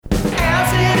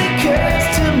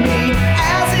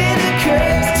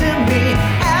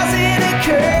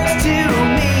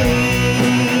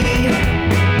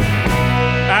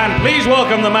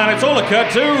welcome the man it's all occurred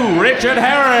to, Richard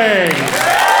Herring.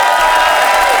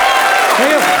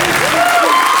 Thank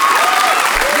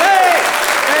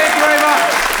you very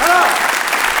much.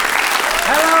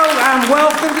 Hello, and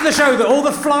welcome to the show that all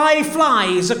the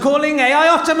flies are calling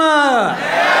Aiotima.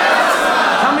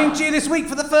 Coming to you this week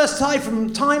for the first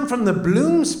time from the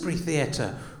Bloomsbury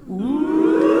Theatre.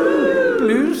 Ooh,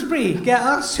 Bloomsbury, get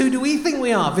us? Who do we think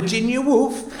we are? Virginia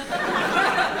Woolf?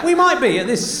 We might be. At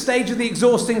this stage of the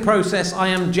exhausting process, I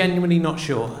am genuinely not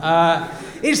sure.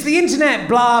 It's the internet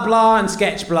blah blah and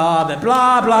sketch blah, the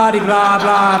blah blah de blah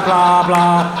blah blah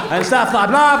blah, and stuff like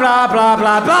blah blah blah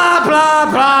blah blah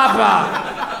blah blah blah.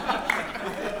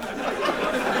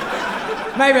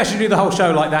 Maybe I should do the whole show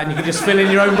like that and you can just fill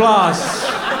in your own blahs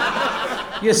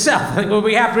yourself. I think we'll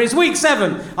be happier. It's week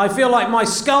 7. I feel like my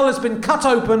skull has been cut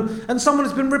open and someone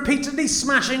has been repeatedly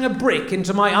smashing a brick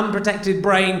into my unprotected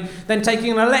brain, then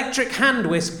taking an electric hand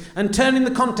whisk and turning the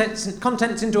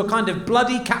contents into a kind of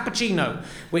bloody cappuccino,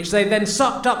 which they then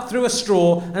sucked up through a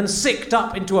straw and sicked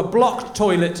up into a blocked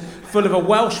toilet full of a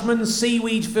Welshman's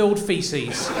seaweed-filled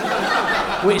faeces,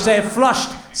 which they have flushed,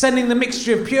 sending the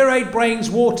mixture of pureed brains,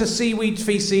 water, seaweed,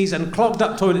 faeces and clogged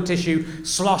up toilet tissue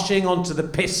sloshing onto the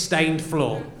piss-stained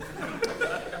floor.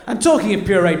 And talking of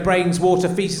pureed brains, water,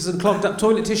 faeces and clogged up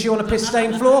toilet tissue on a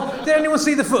piss-stained floor, did anyone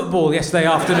see the football yesterday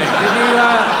afternoon?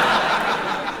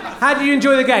 How did you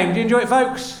enjoy the game? Did you enjoy it,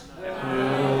 folks?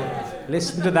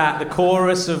 Listen to that, the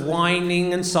chorus of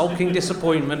whining and sulking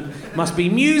disappointment must be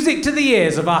music to the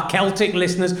ears of our Celtic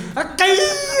listeners.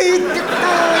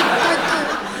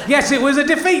 Yes, it was a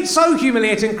defeat so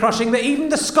humiliating and crushing that even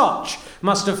the Scotch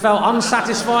must have felt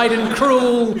unsatisfied and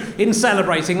cruel in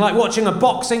celebrating, like watching a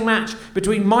boxing match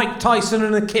between Mike Tyson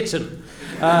and a kitten.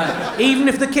 Even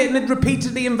if the kitten had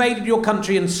repeatedly invaded your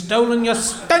country and stolen your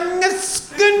skin,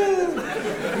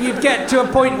 you'd get to a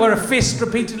point where a fist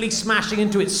repeatedly smashing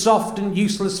into its soft and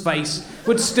useless face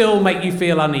would still make you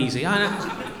feel uneasy.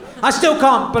 I still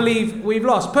can't believe we've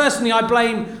lost. Personally, I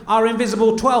blame our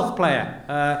invisible 12th player.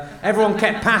 Everyone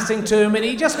kept passing to him and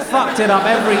he just fucked it up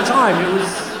every time.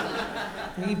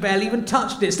 He barely even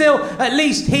touched it. Still, at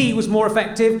least he was more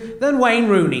effective than Wayne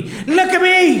Rooney. Look at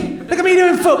me! Look at me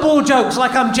doing football jokes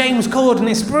like I'm James Corden.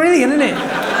 It's brilliant, isn't it?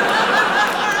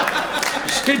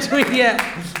 Should we?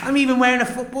 I'm even wearing a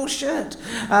football shirt.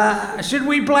 Should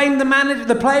we blame the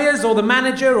players, or the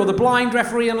manager, or the blind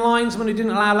referee and linesman who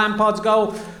didn't allow Lampard's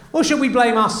goal? Or should we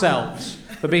blame ourselves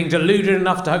for being deluded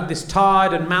enough to hope this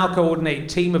tired and mal-coordinated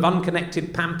team of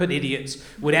unconnected, pampered idiots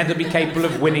would ever be capable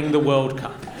of winning the World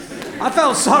Cup? I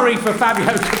felt sorry for Fabio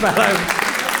Capello.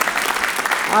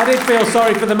 I did feel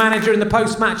sorry for the manager in the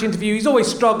post-match interview. He's always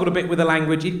struggled a bit with the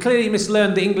language. He'd clearly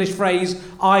mislearned the English phrase,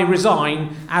 "I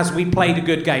resign," as we played a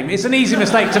good game. It's an easy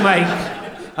mistake to make.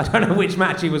 I don't know which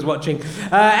match he was watching.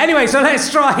 Anyway, so let's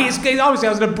try. Obviously, I was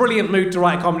in a brilliant mood to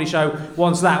write a comedy show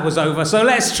once that was over. So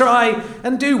let's try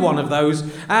and do one of those.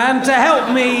 And to help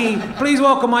me, please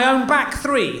welcome my own back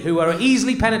three, who are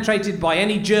easily penetrated by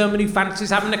any German who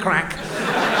fancies having a crack.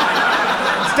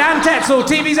 It's Dan Tetzel,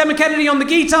 TV's Emma Kennedy on the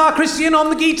guitar, Christian on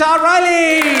the guitar,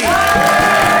 Riley!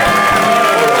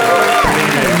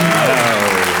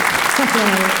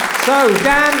 So,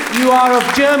 Dan, you are of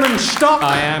German stock.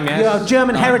 I am, yes. You are of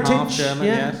German heritage. Half German,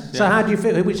 yes. So how do you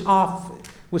feel? Which half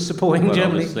was supporting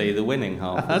Germany? Obviously, the winning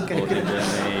half was supporting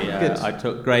Germany. Good. I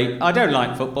took great... I don't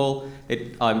like football.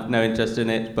 I've no interest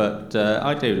in it, but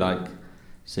I do like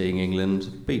seeing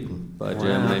England beaten by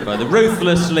Germany, by the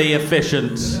ruthlessly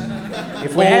efficient,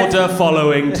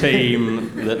 order-following team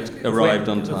that arrived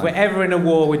on time. If we're ever in a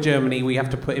war with Germany, we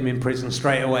have to put him in prison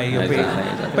straight away.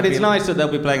 Exactly. But it's nice that they'll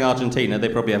be playing Argentina. They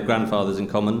probably have grandfathers in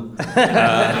common. So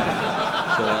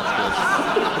that's good.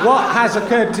 What has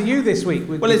occurred to you this week?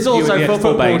 Well, it's also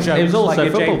football-based. It was also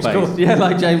like football-based. Yeah,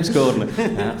 like James Corden.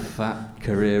 That fat,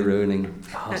 career-ruining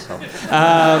arsehole.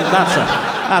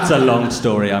 That's a long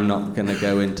story I'm not going to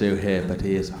go into here, but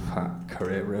he is a fat,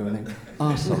 career-ruining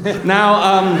arsehole. Now,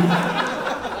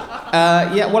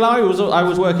 well, I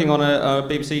was working on a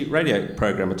BBC radio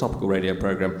programme, a topical radio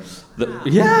programme.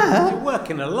 You're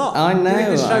working a lot. I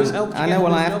know. This show's helped you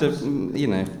Well, I have jobs?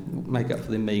 to, make up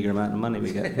for the meagre amount of money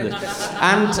we get for this.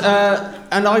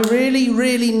 And I really,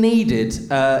 really needed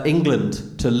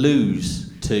England to lose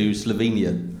to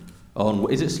Slovenia on,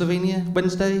 is it Slovenia?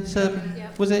 Wednesday?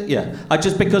 Was it? Yeah.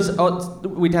 Because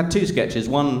we'd had 2 sketches,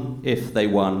 one if they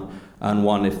won and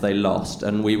one if they lost,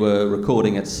 and we were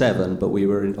recording at 7, but we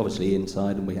were obviously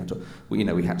inside, and we had to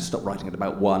stop writing at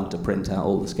about 1 to print out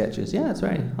all the sketches. Yeah, it's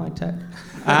very high tech,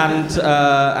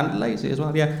 and lazy as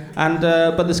well. Yeah,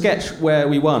 but the sketch where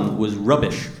we won was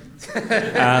rubbish,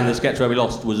 and the sketch where we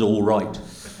lost was all right.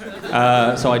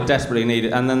 So I desperately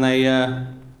needed, and then they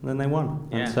won.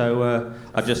 Yeah. And so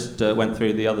I just went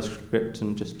through the other script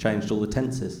and just changed all the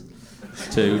tenses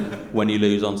to when you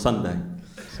lose on Sunday.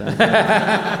 So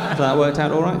that worked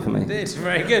out all right for me. It did,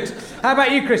 very good. How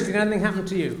about you, Christine? Anything happened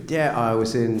to you? Yeah, I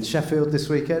was in Sheffield this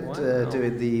weekend Wow.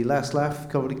 doing the Last Laugh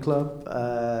Comedy Club.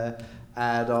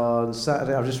 And on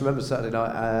Saturday, I just remembered Saturday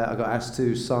night, I got asked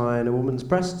to sign a woman's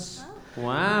breasts.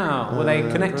 Wow. Were they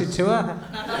connected to her?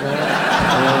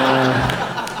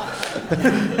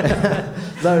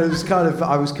 No, it was kind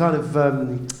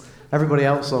of, everybody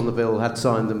else on the bill had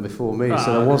signed them before me,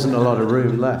 so there wasn't a lot of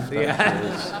room left. Yeah. It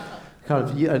was kind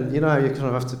of, and you know, you kind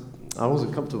of have to, I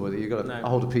wasn't comfortable with it, you've got to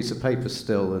hold a piece of paper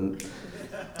still, and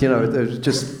you know, there was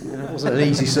just, it wasn't an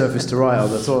easy surface to write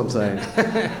on, that's all I'm saying.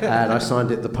 And I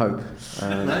signed it the Pope.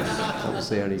 That was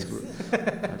the only,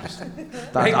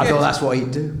 I thought that's what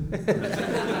he'd do.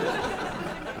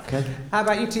 Okay. How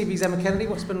about you, TV's Emma Kennedy?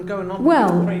 What's been going on?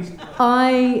 Well, Crazy.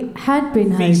 I had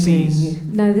been Feces.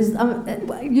 hoping. No,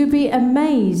 you'd be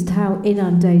amazed how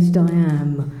inundated I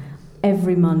am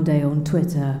every Monday on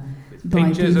Twitter by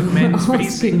Pictures of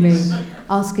people men's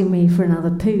asking me for another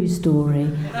poo story.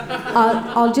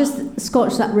 I'll just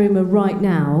scotch that rumour right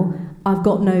now. I've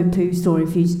got no poo story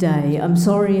for you today. I'm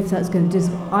sorry if that's going to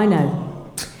I know.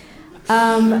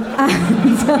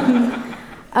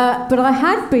 But I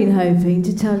had been hoping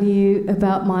to tell you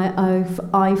about my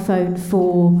iPhone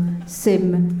 4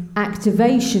 SIM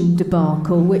activation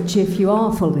debacle, which if you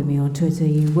are following me on Twitter,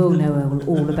 you will know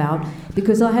all about,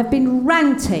 because I have been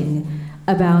ranting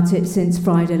about it since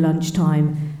Friday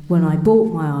lunchtime when I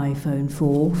bought my iPhone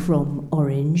 4 from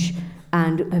Orange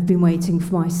and have been waiting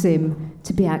for my SIM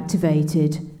to be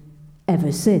activated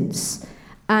ever since.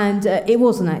 And it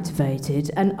wasn't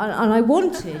activated, and I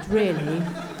wanted, really,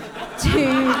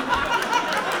 to...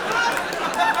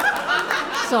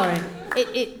 Sorry.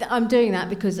 I'm doing that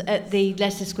because at the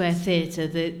Leicester Square Theatre,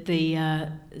 the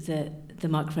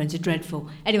microphones are dreadful.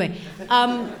 Anyway, so...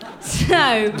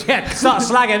 Yeah, start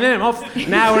slagging them off.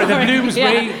 Now we're at the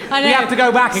Bloomsbury. Yeah, I know. We have to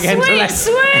go back again to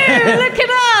Leicester. Look at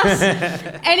us!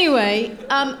 Anyway,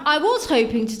 I was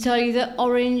hoping to tell you that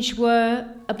Orange were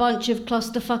a bunch of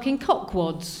cluster-fucking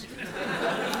cockwads.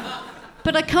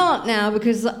 But I can't now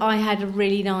because I had a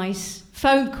really nice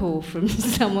phone call from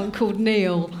someone called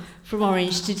Neil from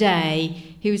Orange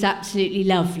today, who was absolutely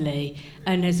lovely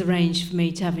and has arranged for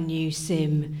me to have a new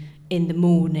SIM in the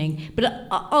morning. But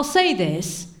I'll say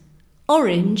this,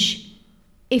 Orange,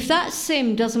 if that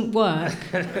SIM doesn't work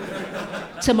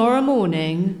tomorrow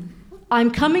morning,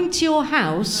 I'm coming to your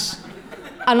house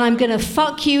and I'm going to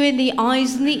fuck you in the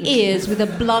eyes and the ears with a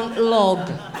blunt log.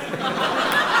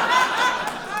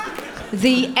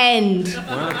 The end.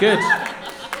 Well, good.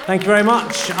 Thank you very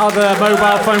much. Other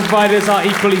mobile phone providers are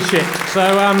equally shit. So,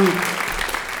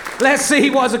 let's see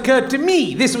what has occurred to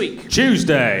me this week.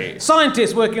 Tuesday.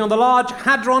 Scientists working on the Large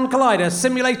Hadron Collider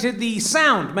simulated the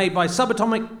sound made by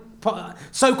subatomic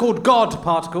so-called God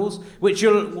particles, which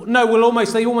you'll know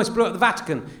they almost blew up the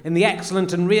Vatican in the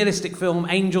excellent and realistic film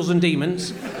Angels and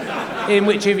Demons, in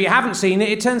which, if you haven't seen it,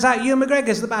 it turns out Ewan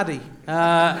McGregor's the baddie.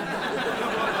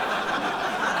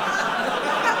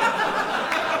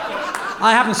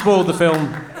 I haven't spoiled the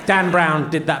film. Dan Brown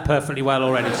did that perfectly well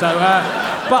already. So,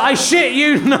 but I shit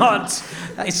you not.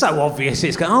 It's so obvious.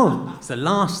 It's the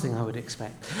last thing I would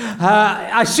expect.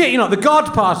 I shit you not. The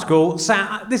God particle,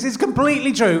 this is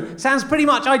completely true, sounds pretty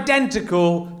much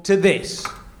identical to this. It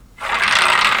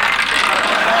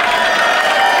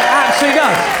actually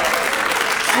does.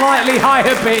 Slightly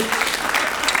higher pitch.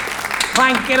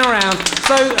 Clanking around.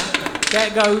 So... there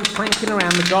it goes, clanking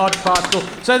around the God particle.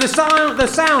 So the sound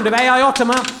of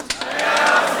Aiotima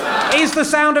is the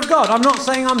sound of God. I'm not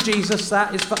saying I'm Jesus.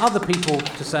 That is for other people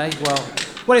to say.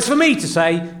 Well, it's for me to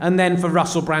say, and then for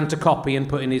Russell Brand to copy and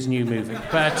put in his new movie.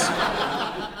 But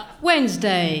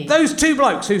Wednesday. those two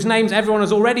blokes, whose names everyone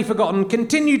has already forgotten,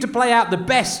 continue to play out the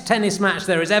best tennis match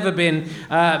there has ever been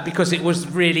because it was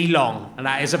really long, and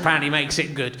that apparently makes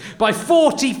it good. By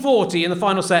 40-40 in the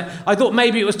final set, I thought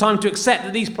maybe it was time to accept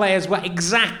that these players were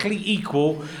exactly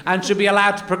equal and should be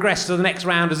allowed to progress to the next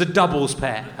round as a doubles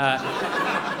pair,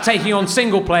 taking on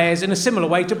single players in a similar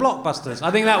way to Blockbusters. I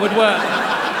think that would work.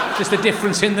 Just a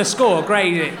difference in the score,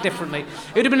 grade it differently.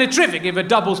 It would have been terrific if a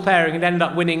doubles pairing had ended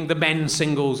up winning the men's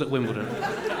singles at Wimbledon.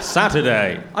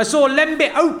 Saturday. I saw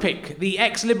Lembit Opik, the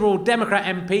ex-Liberal Democrat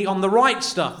MP, on The Right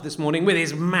Stuff this morning with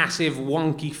his massive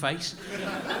wonky face,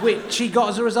 which he got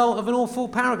as a result of an awful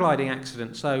paragliding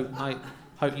accident. So I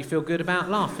hope you feel good about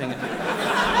laughing at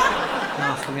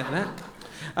that.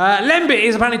 Lembit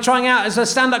is apparently trying out as a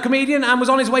stand-up comedian and was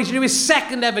on his way to do his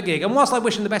second ever gig. And whilst I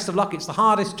wish him the best of luck, it's the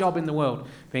hardest job in the world,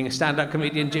 being a stand-up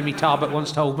comedian, Jimmy Tarbert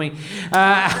once told me.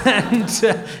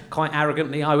 Quite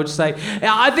arrogantly, I would say.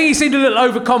 I think he seemed a little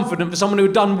overconfident for someone who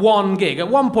had done one gig. At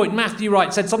one point, Matthew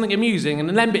Wright said something amusing, and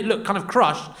Lembit looked kind of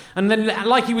crushed, and then,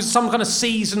 like he was some kind of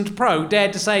seasoned pro,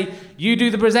 dared to say, "You do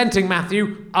the presenting,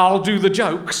 Matthew, I'll do the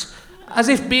jokes." As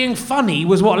if being funny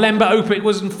was what Lembit Opik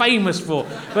wasn't famous for.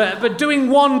 But doing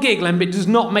one gig, Lembit, does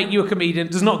not make you a comedian,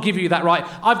 does not give you that right.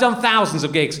 I've done thousands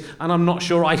of gigs, and I'm not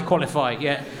sure I qualify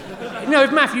yet. You know,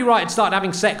 if Matthew Wright had started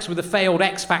having sex with a failed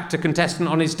X Factor contestant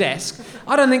on his desk,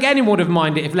 I don't think anyone would have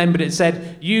minded if Lembit had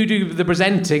said, "You do the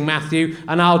presenting, Matthew,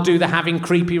 and I'll do the having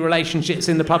creepy relationships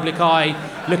in the public eye,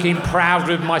 looking proud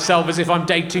of myself as if I'm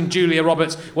dating Julia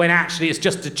Roberts when actually it's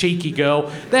just a cheeky girl."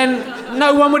 Then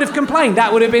no one would have complained.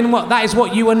 That would have been that is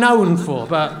what you were known for.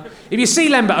 But if you see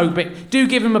Lembit Opik, do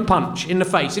give him a punch in the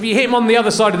face. If you hit him on the other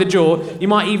side of the jaw, you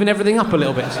might even everything up a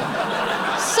little bit.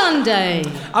 Sunday.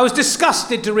 I was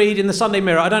disgusted to read in the Sunday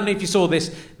Mirror, I don't know if you saw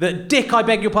this, that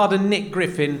Nick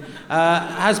Griffin,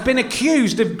 has been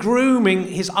accused of grooming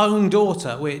his own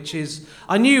daughter, which is,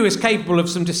 I knew he was capable of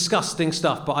some disgusting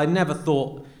stuff, but I never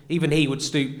thought even he would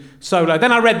stoop so low.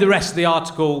 Then I read the rest of the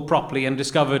article properly and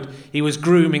discovered he was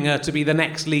grooming her to be the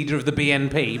next leader of the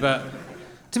BNP, but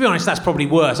to be honest, that's probably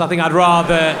worse. I think it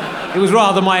was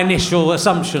rather my initial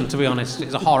assumption, to be honest.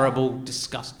 It's a horrible,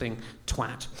 disgusting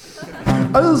twat.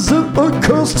 As it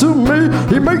occurs to me,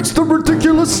 he makes the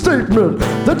ridiculous statement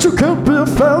that you can't be a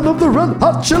fan of the Red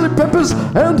Hot Chili Peppers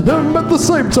and him at the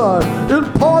same time, in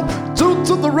part due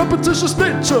to the repetitious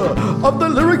nature of the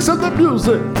lyrics and the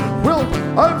music. Well,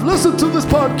 I've listened to this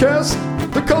podcast,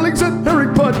 the Colleagues and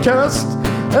Herring podcast,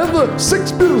 and the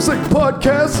Six Music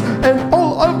podcast, and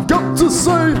all I've got to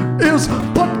say is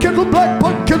pot kettle black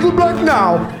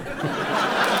now.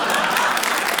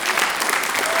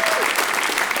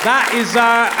 That is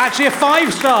actually a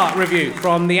 5-star review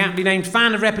from the aptly named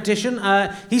fan of repetition.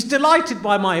 He's delighted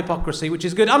by my hypocrisy, which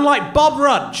is good. Unlike Bob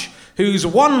Rudge, whose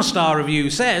 1-star review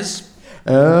says,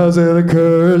 "As it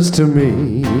occurs to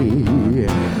me,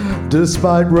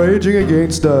 despite raging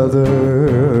against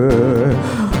other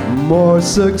more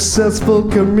successful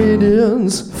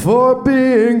comedians for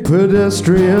being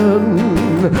pedestrian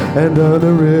and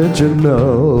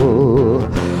unoriginal,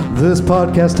 this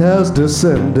podcast has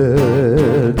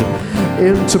descended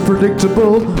into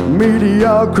predictable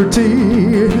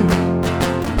mediocrity.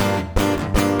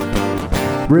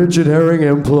 Richard Herring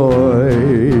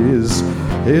employs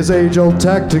his age-old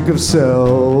tactic of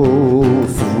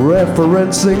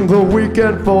self-referencing the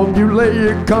weekend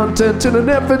formulaic content in an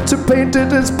effort to paint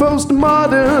it as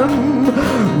postmodern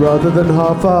rather than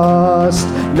half-assed,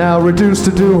 now reduced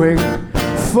to doing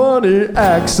funny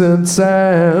accents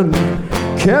and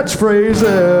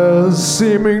catchphrases,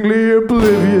 seemingly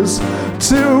oblivious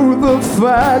to the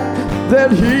fact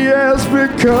that he has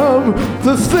become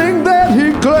the thing that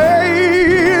he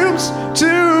claims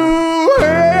to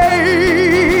hate.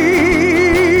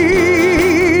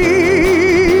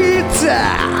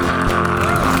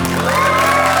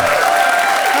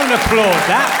 I'm gonna applaud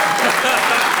that.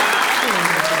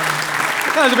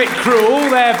 That was a bit cruel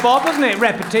there, Bob, wasn't it?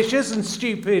 Repetitious and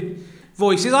stupid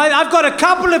voices. I've got a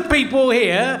couple of people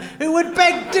here who would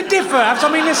beg to differ, have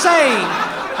something to say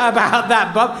about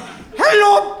that, Bob.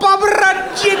 Hello, Bob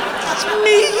Rudge, it's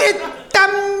me,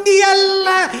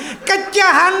 Tamdiel. Get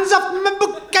your hands off my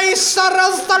bookcase or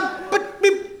else I'll put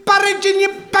me porridge in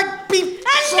your back beef.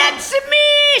 And that's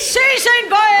me, Susan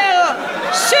Boyle,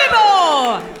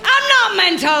 Subo. I'm not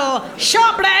mental,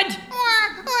 short-blood.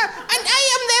 And I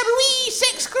am the wee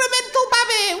sexcremental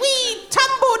baby, wee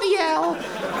Tambodiel,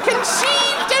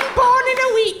 conceived and born in a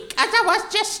week as I was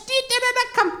just eaten in a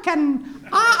pumpkin.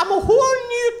 I'm a whole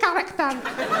new character.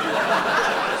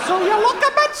 So you look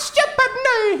a bit stupid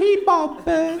now, he Bob.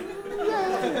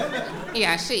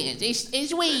 Yeah, see,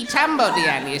 it's wee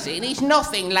Tambodiel, you see, and he's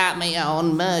nothing like my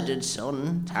own murdered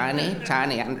son, tiny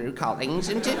Andrew Collins,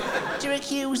 and to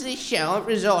accuse this show of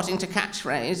resorting to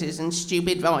catchphrases and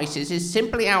stupid voices is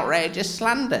simply outrageous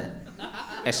slander.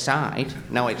 Aside,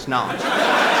 no, it's not.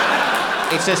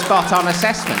 It's a spot-on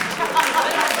assessment.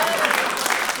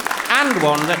 And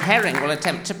one that Herring will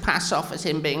attempt to pass off as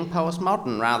him being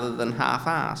postmodern rather than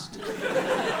half-assed.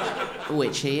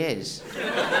 Which he is.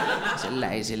 He's a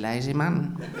lazy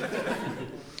man.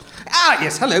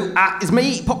 Yes, hello. It's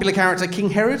me, popular character King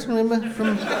Herod, remember,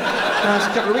 from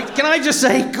last couple of weeks. Can I just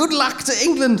say good luck to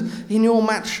England in your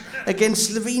match against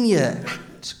Slovenia?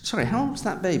 Sorry, how old's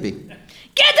that baby?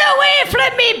 Get away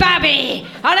from me, babby,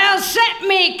 or I'll set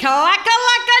me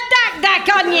clack-a-lack-a-dack-dack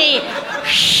on ye.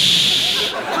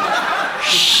 Shh.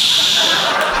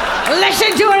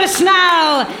 listen to us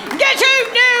now. Get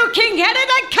out now, King-headed.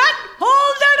 I can't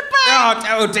hold it back.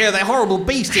 Oh dear, that horrible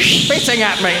beast is spitting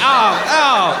at me. Oh,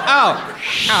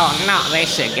 not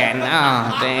this again.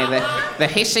 Oh, dear. The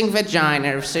hissing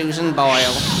vagina of Susan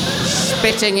Boyle,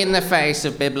 spitting in the face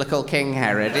of biblical King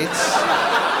Herod.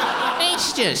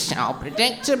 It's just so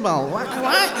predictable.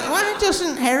 Why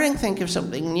doesn't Herring think of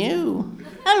something new?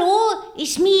 Hello,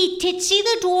 it's me, Titsy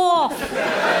the Dwarf.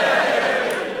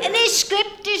 And this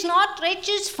script is not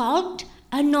Richard's fault.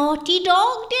 A naughty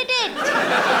dog did it.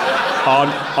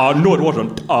 No, it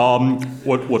wasn't.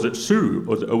 Was it Sue?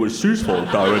 It was Sue's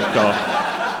fault, though.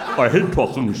 I hate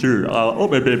trusting Sue.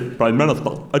 Maybe Prime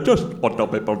Minister. I just want to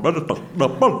be Prime Minister.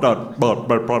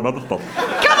 Prime Minister.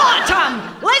 Come on,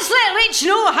 Tom. Let's let Rich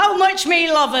know how much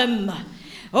we love him.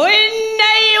 When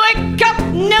I wake up,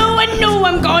 now I know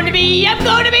I'm going to be the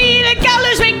girl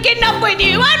who's waking up with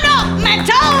you. I'm not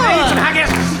metal. Hey, some haggis.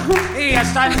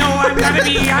 Yes, I know I'm gonna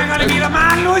be the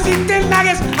man who's eating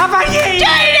haggis. How about you?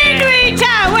 Join in,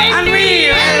 Rita, when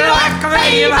we will walk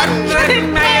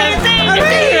 500 miles. And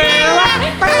we will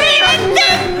walk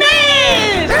 500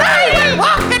 miles. I will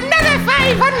walk another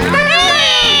 500 miles.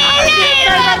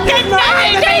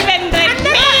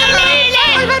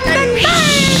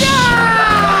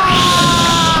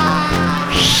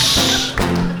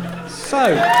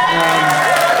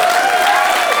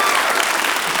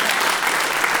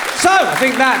 So I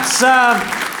think that's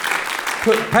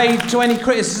put paid to any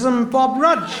criticism. Bob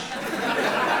Rudge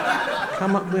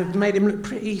made him look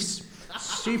pretty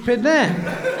stupid there.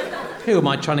 Who am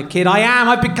I trying to kid? I am.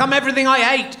 I've become everything I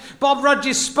hate. Bob Rudge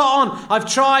is spot on. I've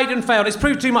tried and failed. It's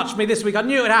proved too much for me this week. I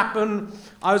knew it would happen.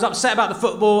 I was upset about the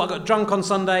football. I got drunk on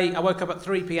Sunday. I woke up at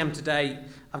 3 p.m. today.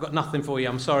 I've got nothing for you.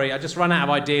 I'm sorry. I just ran out of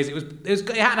ideas. It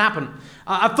had to happen.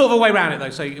 I've thought of a way around it, though,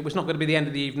 so it was not going to be the end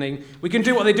of the evening. We can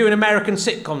do what they do in American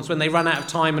sitcoms when they run out of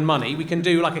time and money. We can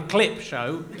do like a clip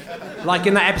show, like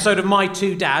in that episode of My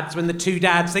Two Dads, when the two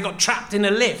dads, they got trapped in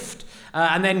a lift.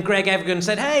 And then Greg Evigan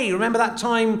said, hey, remember that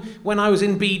time when I was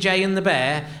in BJ and the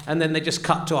Bear? And then they just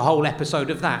cut to a whole episode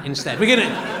of that instead. We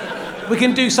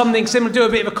can do something similar, do a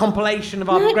bit of a compilation of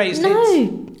our greatest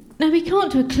hits. No, we can't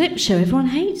do a clip show. Everyone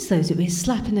hates those. It would be a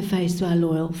slap in the face to our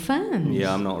loyal fans.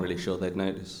 Yeah, I'm not really sure they'd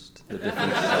noticed the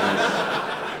difference.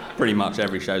 Pretty much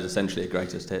every show's essentially a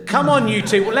greatest hit. Come on, you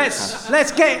two.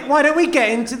 Let's get. Why don't we get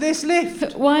into this lift?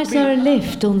 But why is there a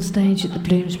lift on stage at the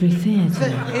Bloomsbury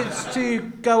Theatre? It's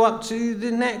to go up to the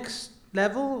next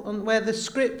level on where the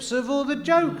scripts of all the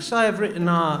jokes I have written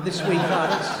are this week.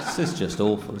 This is just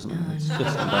awful, isn't it? It's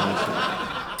just embarrassing.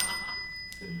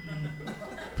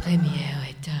 Première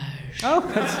étage. Oh,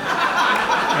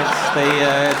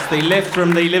 it's the lift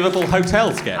from the Liverpool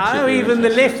Hotel sketch. Oh, even the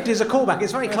lift is a callback.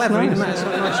 It's very clever, isn't it? It's a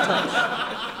nice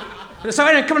touch. So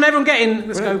anyway, come on, everyone, get in.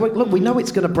 Let's go. Look, we know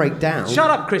it's going to break down.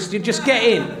 Shut up, Christian. Just get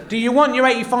in. Do you want your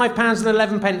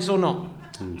 £85.11 or not?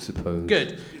 I suppose.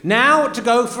 Good. Now to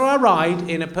go for a ride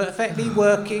in a perfectly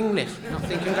working lift.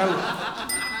 Nothing can go.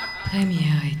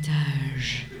 Première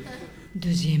étage.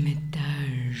 Deuxième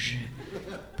étage.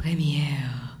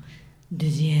 Première.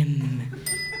 Deuxième.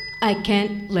 I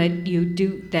can't let you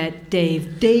do that,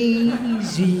 Dave. Daisy,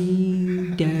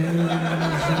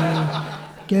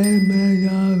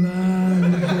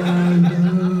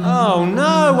 Oh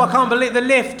no, I can't believe the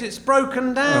lift, it's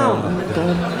broken down. Oh,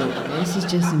 God, this is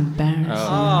just embarrassing.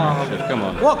 Oh, come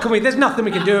on. What can there's nothing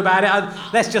we can do about it.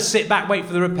 Let's just sit back, wait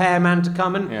for the repairman to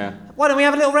come and... Yeah. Why don't we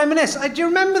have a little reminisce? Do you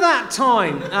remember that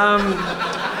time?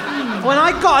 When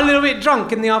I got a little bit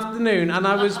drunk in the afternoon and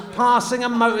I was passing a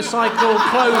motorcycle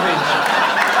clothing.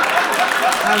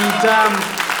 And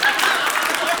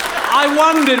I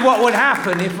wondered what would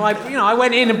happen if I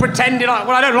went in and pretended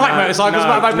I don't like motorcycles,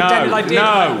 but I pretended I did.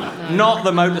 No, not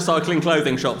the motorcycling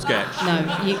clothing shop sketch. No,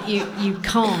 you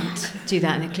can't do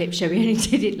that in a clip show. We only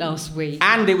did it last week.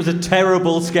 And it was a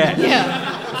terrible sketch.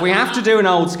 Yeah. If we have to do an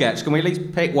old sketch, can we at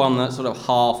least pick one that's sort of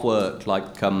half worked,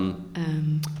 like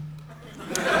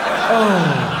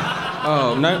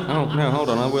Oh no! Hold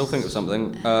on, I will think of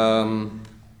something.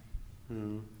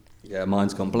 Yeah,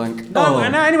 mine's gone blank. No,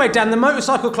 anyway, Dan, the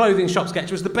motorcycle clothing shop sketch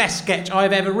was the best sketch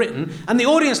I've ever written, and the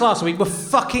audience last week were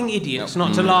fucking idiots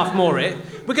not to laugh more at it.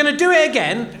 We're going to do it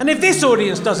again, and if this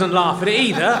audience doesn't laugh at it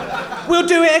either, we'll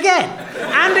do it again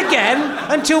and again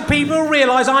until people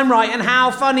realise I'm right and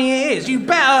how funny it is. You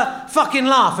better fucking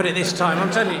laugh at it this time, I'm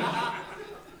telling you.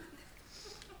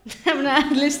 Haven't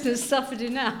our listeners suffered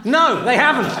enough? No, they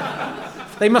haven't.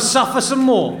 They must suffer some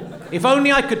more. If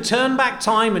only I could turn back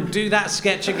time and do that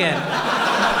sketch again.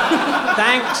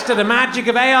 Thanks to the magic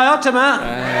of AI Ultima,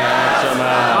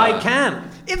 I can.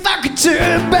 If I could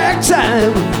turn back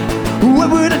time, What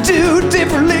would I do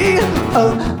differently?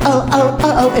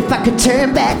 Oh, if I could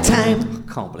turn back time.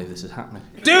 I can't believe this is happening.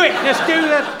 Do it! Let's do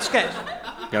the sketch.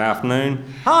 Good afternoon.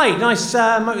 Hi, nice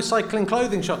motorcycling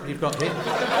clothing shop you've got here.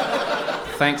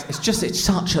 Thanks. It's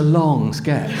such a long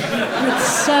sketch. With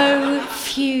so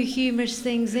few humorous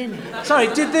things in it.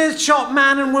 Sorry, did the shop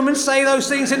man and woman say those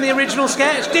things in the original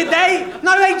sketch? Did they?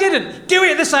 No, they didn't. Do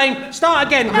it the same. Start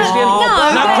again, Christian.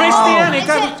 No, Christian. It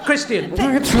goes Christian. If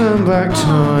I could turn back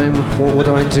time, what would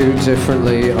I do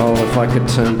differently? Oh, if I could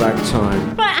turn back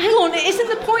time. Right, hang on. Isn't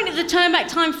the point of the Turn Back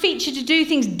Time feature to do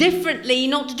things differently,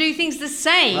 not to do things the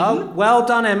same? Oh, well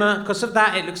done, Emma. Because of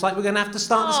that, it looks like we're going to have to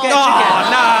start the sketch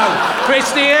again. No!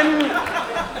 Christian!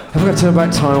 If I could turn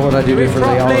back time, what would I do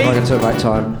differently? Oh, if I could turn back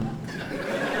time.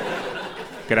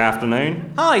 Good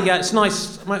afternoon. Hi, yeah, it's a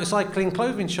nice motorcycling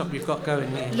clothing shop you've got going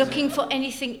here. Looking for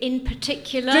anything in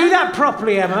particular? Do that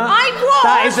properly, Emma. I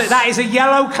was! That is a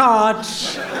yellow card.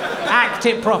 Act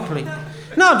it properly.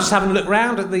 No, I'm just having a look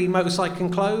round at the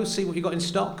motorcycling clothes, see what you've got in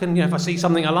stock, and if I see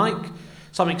something I like,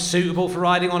 something suitable for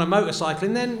riding on a motorcycle,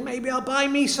 and then maybe I'll buy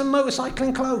me some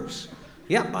motorcycling clothes.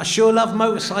 Yep, I sure love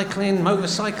motorcycling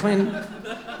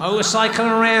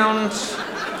around.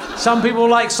 Some people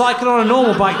like cycling on a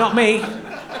normal bike, not me.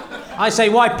 I say,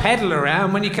 why pedal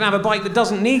around when you can have a bike that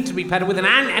doesn't need to be pedaled with an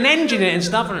engine in it and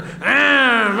stuff? And,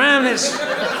 man, it's...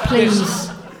 Please,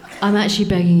 I'm actually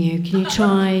begging you, can you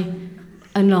try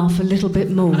and laugh a little bit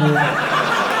more?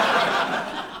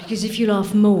 Because if you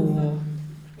laugh more,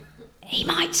 he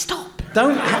might stop.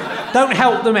 Don't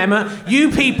help them, Emma.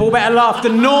 You people better laugh the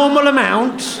normal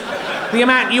amount, the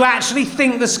amount you actually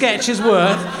think the sketch is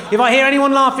worth. If I hear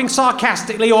anyone laughing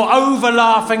sarcastically or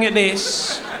over-laughing at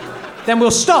this, then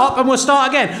we'll stop and we'll start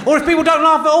again. Or if people don't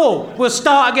laugh at all, we'll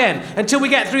start again until we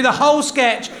get through the whole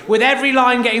sketch with every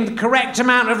line getting the correct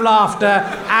amount of laughter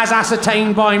as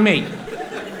ascertained by me.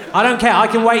 I don't care. I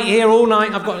can wait here all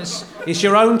night. I've got this. It's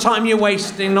your own time you're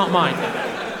wasting, not mine.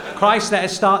 Christ, let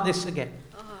us start this again.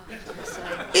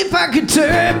 If I could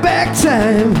turn back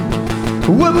time,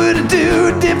 what would I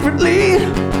do differently?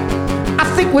 I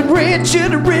think when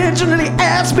Richard originally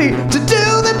asked me to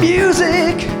do the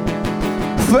music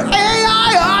for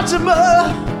AI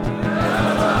Ultima,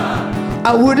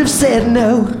 I would have said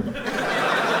no.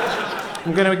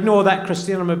 I'm going to ignore that,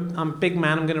 Christian. I'm a big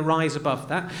man. I'm going to rise above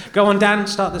that. Go on, Dan,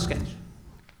 start the sketch.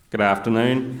 Good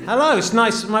afternoon. Hello, it's a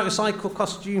nice motorcycle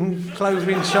costume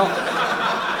clothing shop.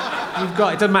 You've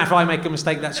got, it doesn't matter if I make a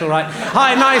mistake, that's all right.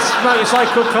 Hi, nice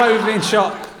motorcycle clothing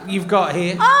shop you've got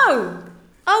here. Oh,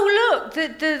 look,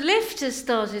 the lift has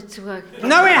started to work.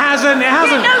 No, it hasn't,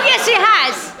 Yes, it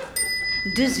has.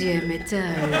 Deuxième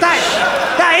étage.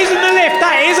 That isn't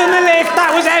the lift,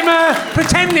 that was Emma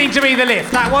pretending to be the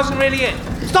lift. That wasn't really it.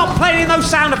 Stop playing those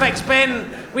sound effects, Ben.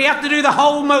 We have to do the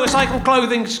whole motorcycle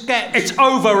clothing sketch. It's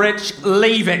over, Rich.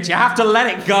 Leave it. You have to let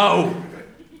it go.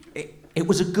 It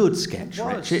was a good sketch,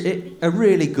 Rich. A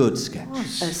really good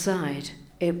sketch. Aside,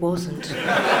 it wasn't.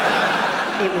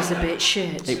 It was a bit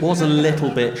shit. It was a little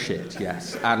bit shit,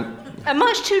 yes. And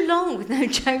much too long with no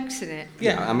jokes in it.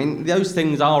 yeah, I mean, those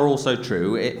things are also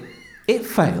true. It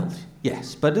failed,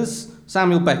 yes. But as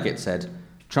Samuel Beckett said,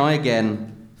 try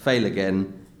again, fail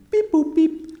again, beep, boop,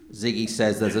 beep. Ziggy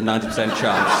says there's a 90%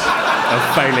 chance of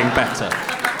failing better.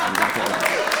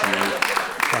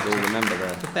 All remember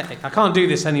there. Pathetic. I can't do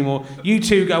this anymore. You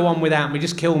two go on without me.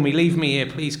 Just kill me. Leave me here.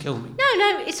 Please kill me.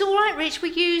 No, it's all right, Rich.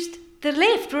 We used the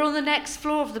lift. We're on the next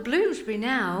floor of the Bloomsbury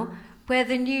now, where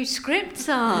the new scripts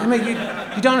are. I mean, you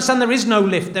don't understand. There is no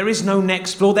lift. There is no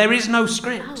next floor. There is no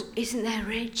script. Oh, isn't there,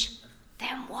 Rich?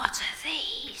 Then what are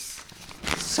these?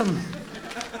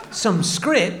 Some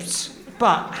scripts?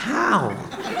 But how?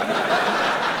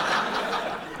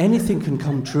 Anything can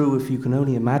come true if you can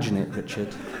only imagine it,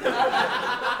 Richard.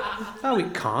 No,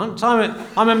 it can't.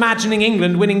 I'm imagining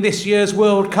England winning this year's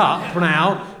World Cup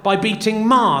now by beating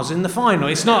Mars in the final.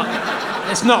 It's not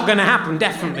going to happen,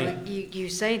 definitely. You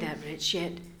say that, Rich,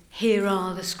 yet here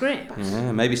are the scripts.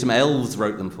 Yeah, maybe some elves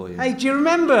wrote them for you. Hey, do you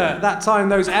remember that time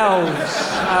those elves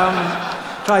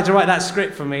tried to write that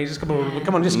script for me? Just come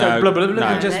on, just go blah, blah,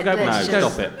 blah, no, just go. No,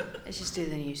 stop it. Let's just do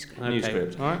the new script. Okay. New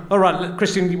script, all right? All right,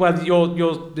 Christian, well,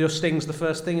 your sting's the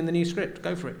first thing in the new script.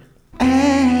 Go for it.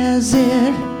 As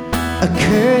it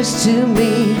occurs to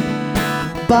me,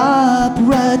 Bob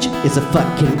Rudge is a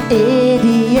fucking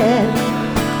idiot.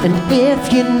 And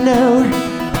if you know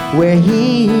where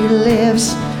he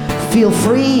lives, feel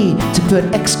free to put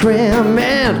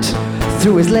excrement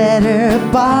through his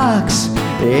letterbox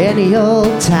any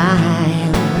old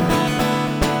time.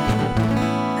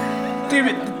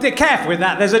 Be careful with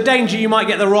that. There's a danger you might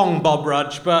get the wrong Bob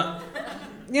Rudge, but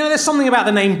You know, there's something about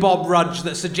the name Bob Rudge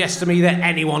that suggests to me that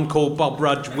anyone called Bob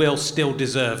Rudge will still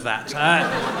deserve that.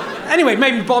 Anyway,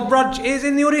 maybe Bob Rudge is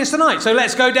in the audience tonight, so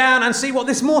let's go down and see what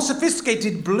this more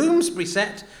sophisticated Bloomsbury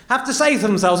set have to say for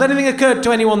themselves. Anything occurred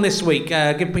to anyone this week?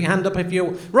 Put your hand up if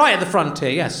you're right at the front here,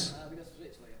 yes. We got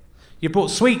sweets for you. You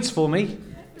brought sweets for me? Yeah.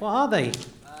 What are they?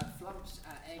 Flumps,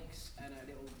 eggs, and a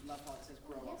little love heart that says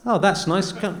grow up. Oh, that's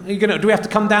nice. Do we have to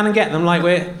come down and get them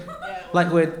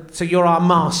so you're our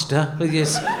master?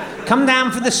 Yes. Come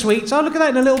down for the sweets. Oh, look at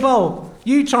that in a little bowl.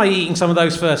 You try eating some of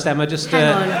those first, Emma. Hang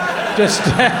on.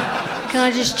 Can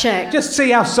I just check? Just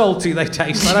see how salty they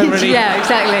taste. I don't really... Yeah,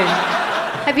 exactly.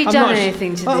 Have you done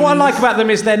anything to these? What I like about them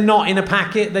is they're not in a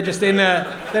packet. They're just they're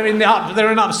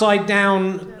an upside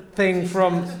down thing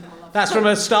from a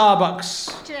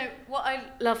Starbucks. Do you know what I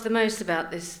love the most about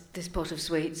this pot of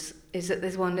sweets is that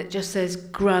there's one that just says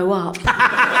 "grow up."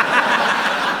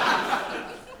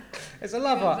 It's a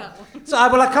lover. So,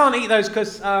 well, I can't eat those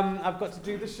because I've got to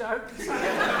do the show.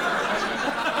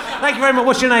 Thank you very much.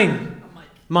 What's your name?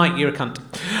 Mike, you're a cunt.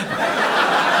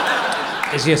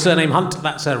 Is your surname Hunt?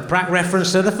 That's a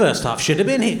reference to the first half. Should have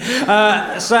been here.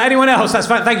 So anyone else? That's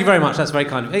fine. Thank you very much. That's very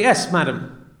kind of you. Yes,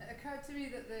 madam. It occurred to me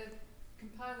that the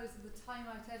compilers of the Time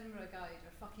Out Edinburgh Guide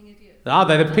are fucking idiots. Are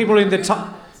they? The people in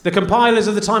the compilers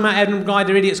of the Time Out Edinburgh Guide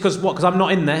are idiots because what? Because I'm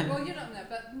not in there. Well, you're not in there,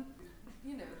 but,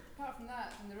 you know, apart from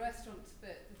that and the restaurants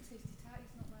bit, the Tasty Tatty's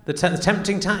not there. The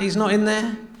Tempting Tatty's not in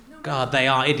there? God, they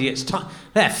are idiots.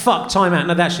 They're fuck Time Out.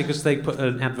 No, actually, because they put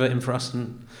an advert in for us.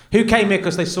 And who came here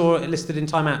because they saw it listed in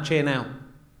Time Out? Cheer now.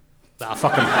 Ah,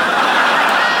 fuck them.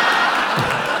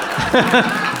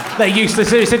 They're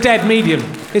useless. It's a dead medium.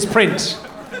 It's print.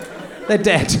 They're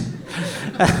dead.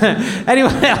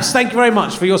 Anyone else? Thank you very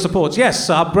much for your support.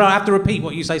 Yes, I have to repeat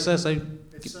what you say, sir. So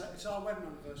it's our wedding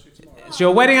anniversary tomorrow. It's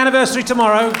your wedding anniversary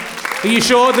tomorrow. Are you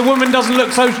sure? The woman doesn't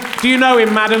look so... Do you know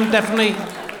him, madam? Definitely.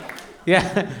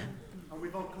 Yeah. And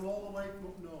we've all come all the way from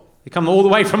up north. You come all the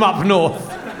way from up north.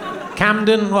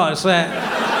 Camden? What's that?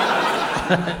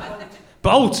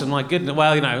 Bolton, my goodness.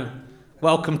 Well, you know,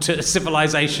 welcome to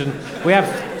civilization. We have...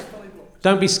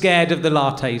 Don't be scared of the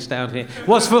lattes down here.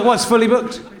 What's fully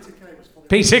booked?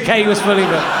 Peter Kay was fully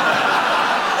booked.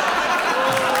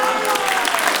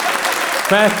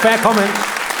 Fair comment.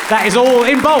 That is all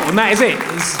in Bolton, that is it.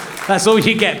 That's all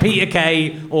you get, Peter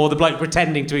Kay or the bloke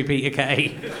pretending to be Peter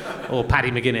Kay or Paddy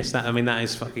McGuinness. That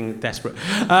is fucking desperate.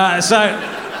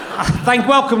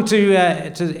 Welcome to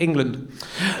England.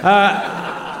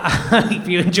 I hope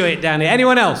you enjoy it down here.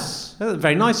 Anyone else?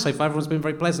 Very nice so far. Everyone's been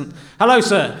very pleasant. Hello,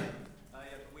 sir. The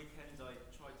weekend I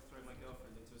tried to throw my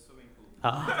girlfriend into a swimming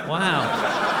pool. Wow.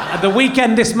 At the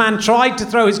weekend, this man tried to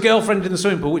throw his girlfriend in the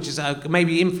swimming pool, which is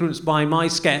maybe influenced by my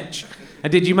sketch.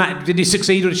 And did you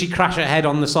succeed, or did she crash her head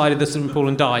on the side of the swimming pool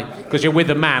and die? Because you're with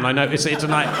a man, I notice it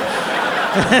tonight.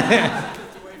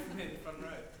 Away from here, front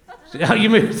row. Oh,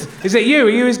 you moved. Is it you? Are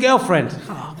you his girlfriend?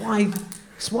 Oh, why?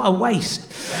 What a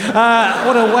waste.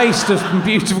 What a waste of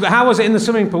beautiful... How was it in the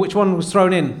swimming pool? Which one was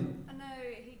thrown in? No,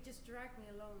 he just dragged me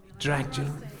along. Dragged you?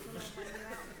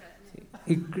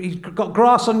 He got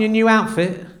grass on your new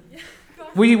outfit?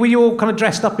 Were you all kind of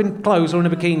dressed up in clothes or in a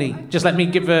bikini? Just let me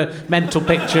give a mental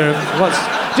picture of what's...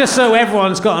 Just so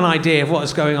everyone's got an idea of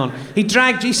what's going on. He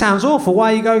sounds awful.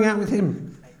 Why are you going out with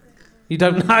him? You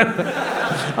don't know?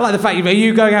 I like the fact are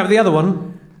you going out with the other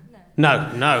one? No.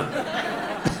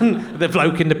 The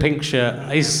bloke in the pink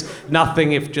shirt is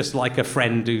nothing if just like a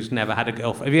friend who's never had a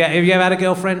girlfriend. Have you ever had a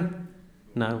girlfriend?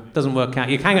 No, doesn't work out.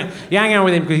 You hang out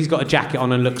with him because he's got a jacket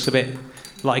on and looks a bit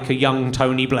like a young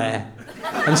Tony Blair.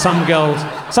 And some girls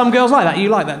like that. You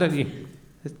like that, don't you?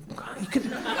 You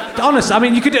could, honestly, I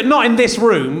mean, you could do, not in this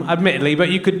room, admittedly, but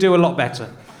you could do a lot better.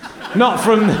 Not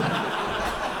from...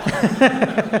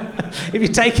 If you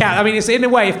take out... I mean, it's in a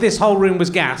way, if this whole room was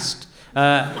gassed,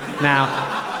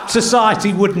 now,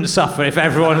 society wouldn't suffer if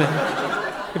everyone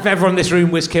in this room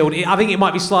was killed. I think it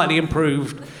might be slightly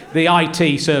improved. The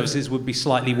IT services would be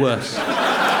slightly worse.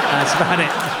 That's about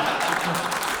it.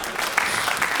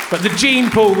 But the gene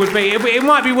pool would be... It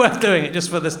might be worth doing it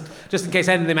just in case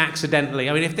any of them accidentally...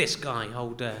 I mean, if this guy,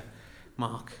 old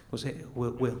Mark, was it?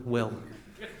 Will.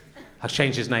 I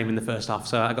changed his name in the first half,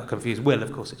 so I got confused. Will,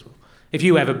 of course it's Will. If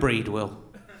you ever breed Will,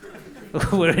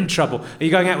 we're in trouble. Are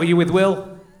you going out with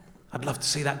Will? I'd love to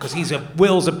see that, because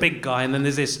Will's a big guy, and then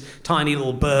there's this tiny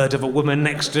little bird of a woman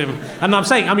next to him. And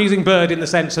I'm using bird in the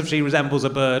sense of she resembles a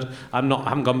bird. I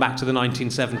haven't gone back to the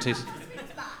 1970s.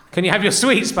 Can you have your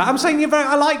sweets back? I'm saying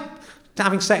I like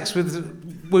having sex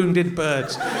with wounded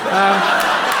birds.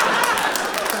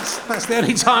 That's the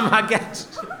only time I get.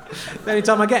 The only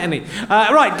time I get any.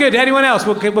 Right, good. Anyone else?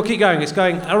 We'll keep going. It's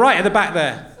going right at the back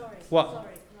there. Sorry. What? Sorry.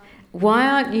 Why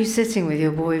aren't you sitting with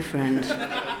your boyfriend?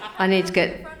 I need to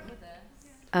get...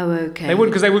 Oh, okay. They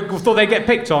wouldn't, because they thought they'd get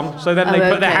picked on, so then they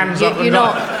put their hands up.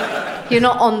 You're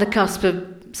not on the cusp of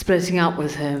splitting up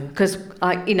with him, because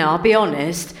I'll be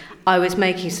honest. I was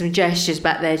making some gestures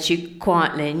back there to you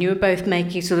quietly, and you were both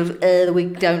making sort of we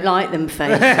don't like them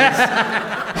faces.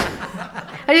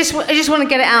 I just want to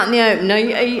get it out in the open.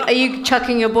 Are you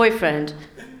chucking your boyfriend?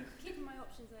 Keeping my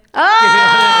options open. Oh!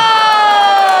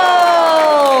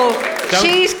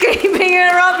 She's keeping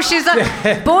her options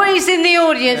open. Boys in the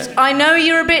audience, I know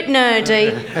you're a bit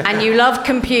nerdy and you love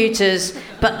computers,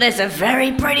 but there's a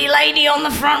very pretty lady on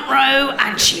the front row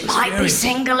and she might be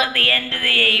single at the end of the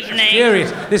evening.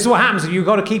 Furious. This is what happens. You've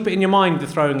got to keep it in your mind, the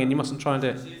throwing in. You mustn't try and do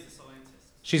it.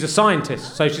 She's a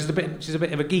scientist, so she's a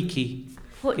bit of a geeky.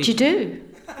 What do you do?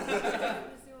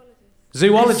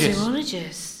 Zoologist.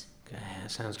 Zoologist. Yeah,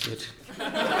 sounds good.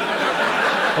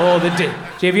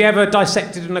 Have you ever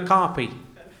dissected an okapi?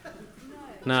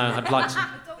 No, I'd like to.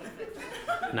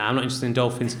 No, I'm not interested in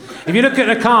dolphins. If you look at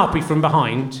an okapi from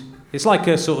behind, it's like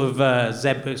a sort of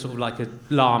zebra, sort of like a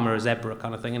llama, a zebra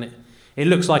kind of thing, isn't it? It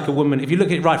looks like a woman. If you look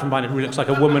at it right from behind, it really looks like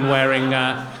a woman wearing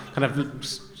kind of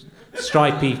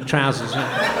stripy trousers.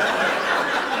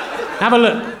 Have a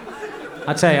look.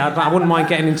 I tell you, I wouldn't mind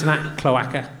getting into that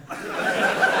cloaca.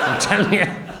 I'm telling you.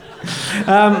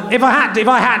 If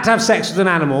I had to have sex with an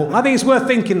animal, I think it's worth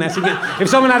thinking this. If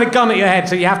someone had a gun at your head,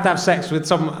 so you have to have sex with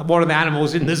one of the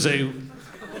animals in the zoo,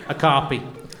 a carpy.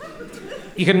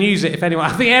 You can use it if anyone.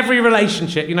 I think every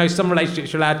relationship, some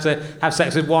relationships you're allowed to have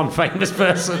sex with one famous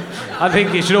person. I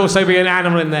think it should also be an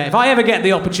animal in there. If I ever get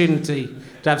the opportunity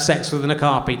to have sex with an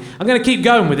okapi, I'm going to keep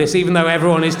going with this, even though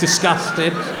everyone is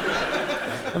disgusted.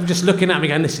 I'm just looking at me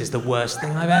going, this is the worst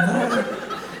thing I've ever heard.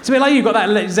 It's a bit like you've got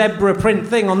that zebra print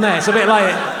thing on there. It's a bit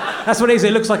like, that's what it is.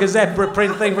 It looks like a zebra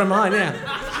print thing from behind, yeah.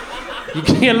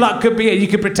 Your luck could be, you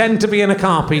could pretend to be an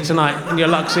okapi tonight and your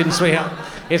luck's in, sweetheart.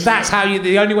 If that's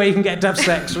the only way you can get to have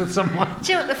sex with someone.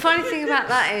 Do you know what the funny thing about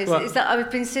that is that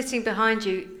I've been sitting behind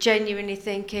you genuinely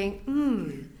thinking,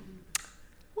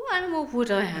 what animal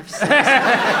would I have sex with?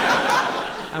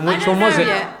 And which one was it?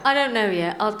 I don't know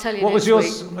yet. I'll tell you What was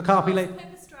next yours, week. okapi lady?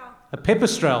 A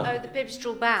pipistrelle. Oh, the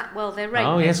pipistrelle bat. Well, they're rapists.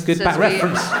 Oh, yes, good bat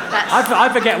reference. I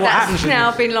forget what happens. That's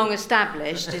now been long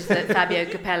established, is that Fabio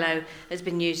Capello has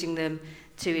been using them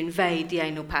to invade the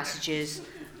anal passages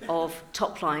of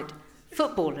top-flight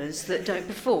footballers that don't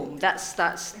perform. That's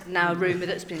now a rumour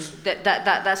that's been...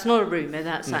 That's not a rumour,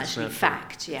 that's actually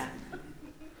fact, yeah.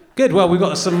 Good, well, we've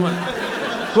got some...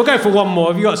 we'll go for one more.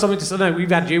 Have you got something to say? No,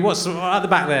 we've had you. What's at the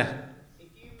back there?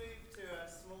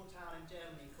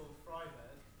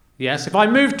 Yes, if I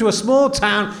moved to a small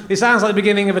town, it sounds like the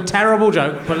beginning of a terrible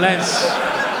joke, but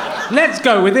let's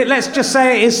go with it. Let's just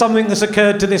say it is something that's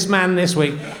occurred to this man this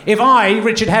week. If I,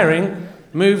 Richard Herring,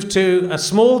 moved to a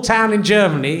small town in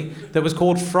Germany that was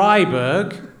called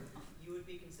Freiburg... You would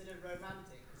be considered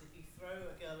romantic, because if you throw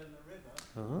a girl in the river,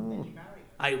 then you marry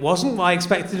her. It wasn't what I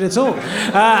expected at all.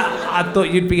 I thought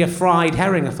you'd be a fried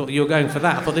herring. I thought you were going for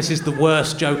that. I thought this is the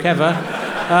worst joke ever.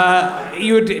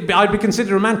 I'd be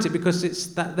considered romantic because it's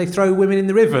that they throw women in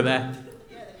the river there.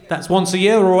 That's once a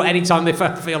year or any time they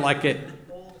feel like it.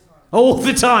 All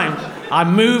the time.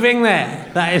 I'm moving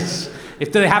there. That is. Do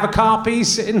they have a car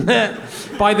piece in there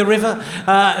by the river?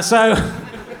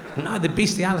 No, the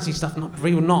bestiality stuff.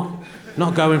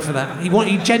 Not going for that.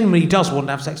 He genuinely does want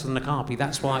to have sex with an okapi.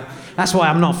 That's why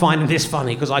I'm not finding this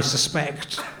funny, because I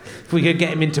suspect if we could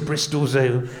get him into Bristol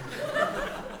Zoo.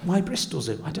 Why Bristol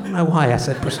Zoo? I don't know why I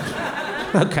said Bristol.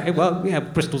 Okay, well, yeah,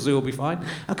 Bristol Zoo will be fine.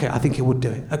 Okay, I think he would do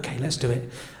it. Okay, let's do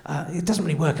it. It doesn't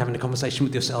really work having a conversation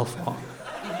with yourself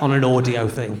on an audio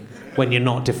thing when you're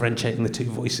not differentiating the two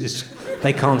voices.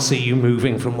 They can't see you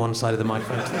moving from one side of the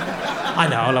microphone to the other. I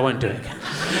know, I won't do it again.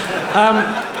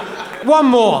 One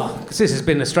more, because this has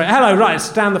been a straight... Hello, right,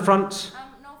 it's down the front.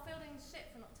 Noel Fielding's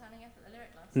shit for not turning up at the Lyric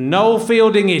last night. Noel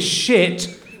Fielding is shit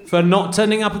for not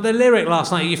turning up at the Lyric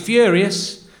last night. Are you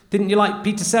furious? Didn't you like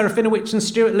Peter Serafinowicz and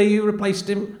Stuart Lee, who replaced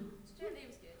him? Stuart Lee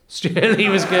was good. Stuart Lee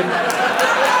was good.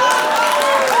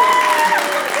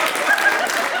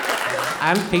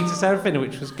 And Peter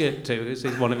Serafinowicz was good too. This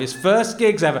is one of his first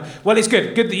gigs ever. Well, it's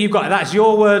good. Good that you've got it. That's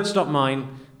your words, not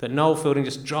mine. That Noel Fielding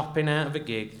just dropping out of a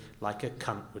gig like a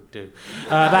cunt would do.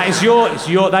 That is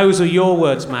those are your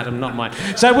words, madam, not mine.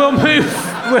 So we'll move.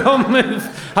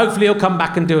 Hopefully he'll come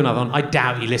back and do another one. I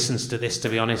doubt he listens to this, to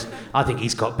be honest. I think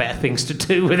he's got better things to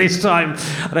do with his time.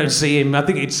 I don't see him. I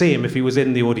think you'd see him if he was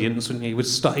in the audience, wouldn't you?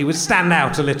 He would stand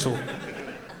out a little.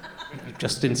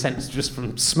 Just in sense, just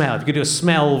from smell. If you could do a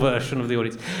smell version of the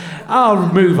audience.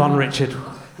 I'll move on, Richard.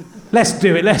 Let's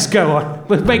do it. Let's go on.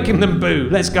 We're making them boo.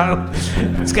 Let's go.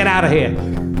 Let's get out of here.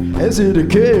 As it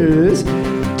occurs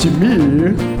to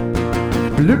me,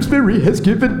 Bloomsbury has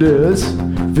given us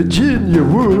Virginia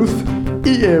Woolf,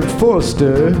 E.M.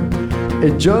 Forster,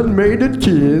 and John Maynard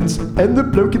Keynes, and the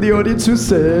bloke in the audience who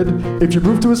said, if you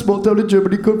move to a small town in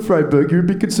Germany called Freiburg, you'd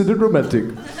be considered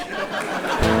romantic.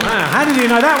 How did you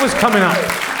know that was coming up?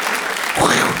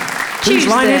 Whose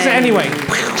line is it anyway?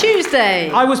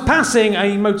 Tuesday. I was passing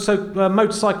a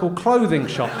motorcycle clothing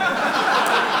shop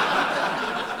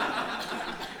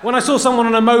when I saw someone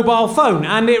on a mobile phone,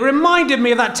 and it reminded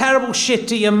me of that terrible,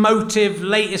 shitty, emotive,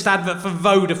 latest advert for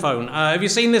Vodafone. Have you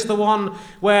seen this? The one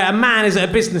where a man is at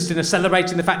a business dinner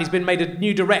celebrating the fact he's been made a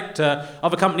new director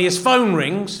of a company. His phone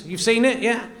rings. You've seen it,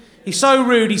 yeah? He's so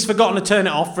rude he's forgotten to turn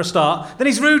it off for a start. Then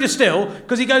he's ruder still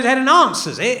because he goes ahead and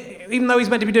answers it, even though he's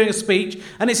meant to be doing a speech.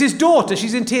 And it's his daughter.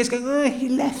 She's in tears going, oh, he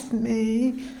left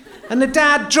me. And the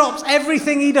dad drops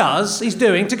everything he's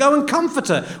doing to go and comfort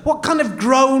her. What kind of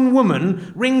grown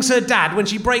woman rings her dad when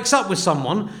she breaks up with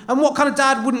someone? And what kind of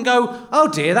dad wouldn't go, oh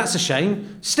dear, that's a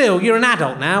shame. Still, you're an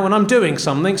adult now and I'm doing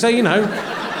something, so,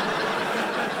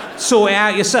 sort it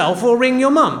out yourself or ring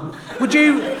your mum. Would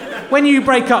you, when you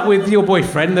break up with your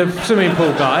boyfriend, the swimming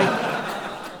pool guy,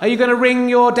 are you going to ring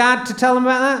your dad to tell him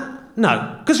about that?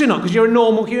 No, because you're not, because you're a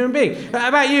normal human being. How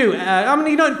about you?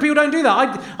 People don't do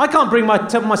that. I can't bring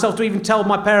myself to even tell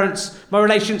my parents my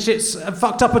relationship's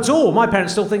fucked up at all. My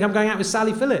parents still think I'm going out with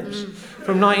Sally Phillips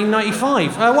from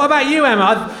 1995. What about you,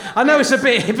 Emma? I know it's a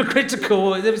bit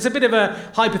hypocritical. It's a bit of a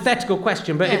hypothetical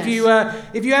question, but yes.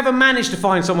 if you ever manage to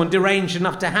find someone deranged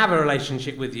enough to have a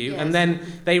relationship with you, yes. and then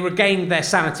they regained their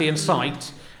sanity and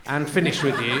sight and finished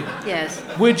with you, yes,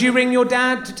 would you ring your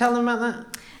dad to tell them about that?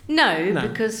 No,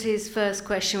 because his first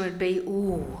question would be,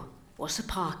 ooh, what's the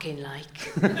parking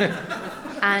like?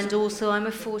 And also, I'm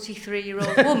a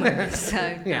 43-year-old woman, so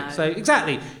yeah, no. so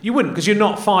exactly. You wouldn't, because you're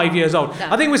not 5 years old. No.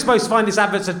 I think we're supposed to find this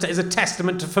advert as a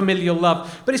testament to familial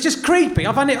love, but it's just creepy.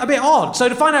 I find it a bit odd. So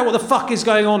to find out what the fuck is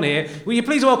going on here, will you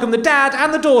please welcome the dad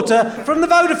and the daughter from the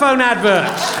Vodafone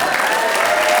adverts?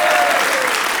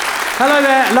 Hello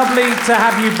there, lovely to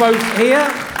have you both here.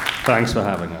 Thanks for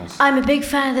having us. I'm a big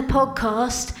fan of the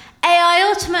podcast. AI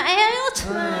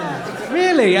Ultimate.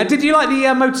 Really? Did you like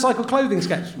the motorcycle clothing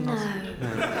sketch? No.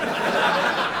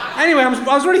 Anyway, I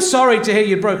was really sorry to hear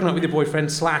you'd broken up with your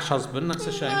boyfriend/husband. That's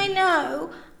a shame. I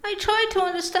know. I tried to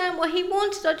understand what he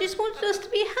wanted. I just wanted us to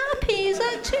be happy. Is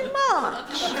that too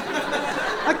much?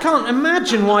 I can't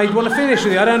imagine why he'd want to finish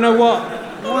with you. I don't know what.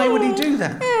 Why would he do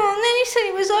that? Oh, and then he said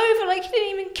it was over, like he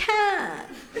didn't even care.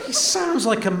 He sounds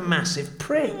like a massive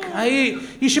prick.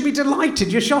 You should be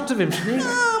delighted. You're shot of him, shouldn't you?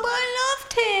 Oh, but I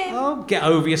loved him. Oh, get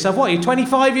over yourself. What, are you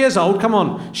 25 years old? Come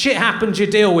on. Shit happens, you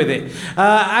deal with it.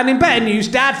 And in better news,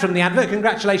 Dad from the advert,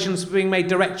 congratulations for being made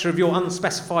director of your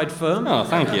unspecified firm. Oh,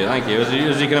 thank you.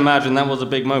 As you can imagine, that was a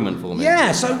big moment for me.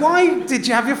 Yeah, so why did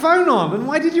you have your phone on and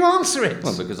why did you answer it?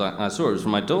 Well, because I saw it was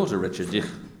from my daughter, Richard.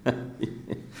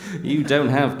 You don't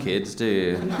have kids, do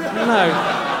you?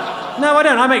 No, I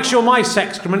don't. I make sure my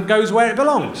excrement goes where it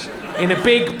belongs. In a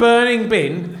big burning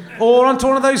bin or onto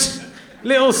one of those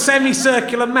little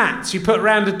semicircular mats you put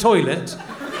around a toilet.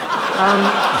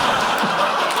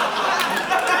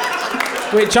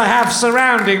 Which I have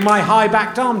surrounding my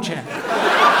high-backed armchair.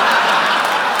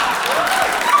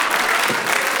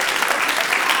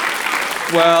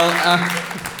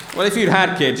 Well, if you'd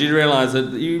had kids, you'd realise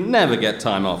that you never get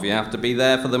time off. You have to be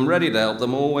there for them, ready to help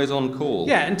them, always on call.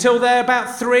 Yeah, until they're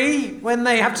about 3, when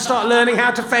they have to start learning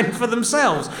how to fend for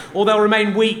themselves. Or they'll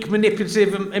remain weak,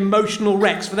 manipulative, emotional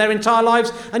wrecks for their entire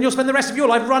lives, and you'll spend the rest of your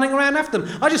life running around after them.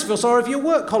 I just feel sorry for your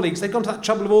work colleagues. They've gone to that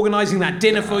trouble of organising that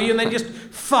dinner for you and then just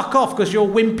fuck off because your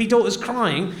wimpy daughter's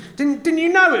crying. Didn't you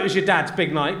know it was your dad's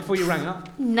big night before you rang up?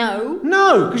 No.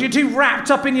 No, because you're too wrapped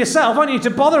up in yourself, aren't you, to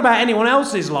bother about anyone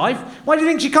else's life? Why do you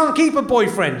think she can't keep her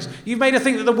boyfriends? You've made her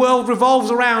think that the world revolves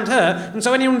around her, and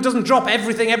so anyone who doesn't drop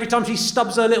everything every time she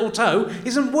stubs her little toe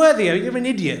isn't worthy of you. You're an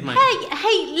idiot, mate.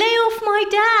 Hey, lay off my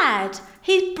dad.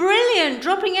 He's brilliant,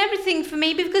 dropping everything for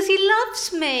me because he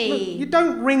loves me. Look, you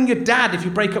don't ring your dad if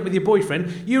you break up with your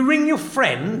boyfriend. You ring your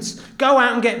friends, go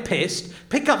out and get pissed,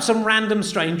 pick up some random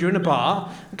stranger in a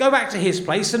bar, go back to his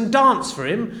place and dance for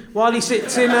him while he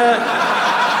sits in a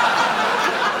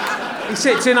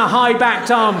high-backed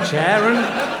armchair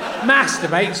and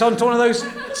masturbates onto one of those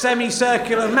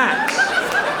semicircular mats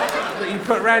that you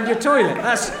put around your toilet.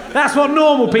 That's what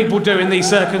normal people do in these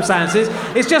circumstances.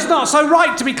 It's just not so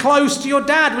right to be close to your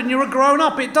dad when you're a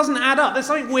grown-up. It doesn't add up. There's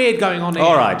something weird going on here.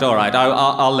 All right.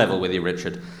 I'll level with you,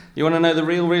 Richard. You want to know the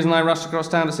real reason I rushed across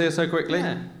town to see her so quickly?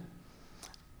 Yeah.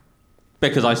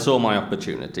 Because I saw my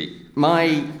opportunity.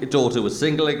 My daughter was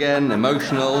single again,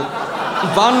 emotional,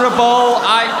 vulnerable.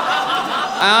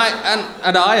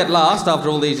 And I, at last, after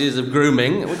all these years of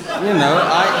grooming, don't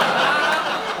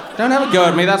have a go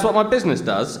at me, that's what my business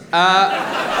does.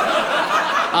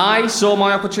 I saw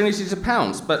my opportunity to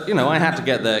pounce, but, I had to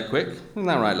get there quick. Isn't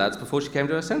that right, lads? Before she came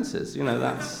to her senses.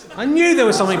 That's... I knew there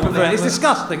was something perverted. It's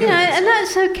disgusting, isn't it? And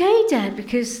that's okay, Dad,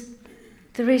 because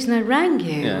the reason I rang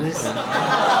you was...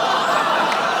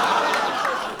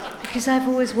 Because I've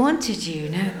always wanted you.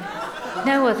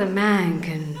 No other man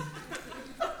can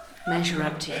measure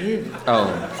up to you.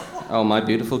 Oh, my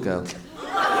beautiful girl.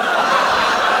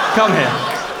 Come here.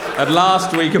 At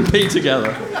last we can be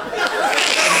together.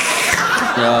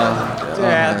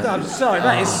 I'm sorry,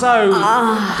 that is so...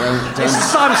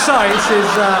 I'm sorry, this is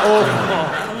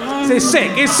awful. It's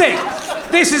sick, it's sick.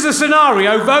 This is a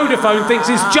scenario Vodafone thinks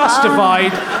is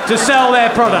justified to sell their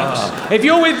products. If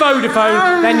you're with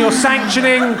Vodafone, then you're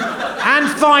sanctioning and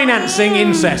financing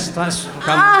incest.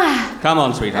 Come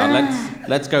on, sweetheart,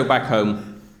 let's go back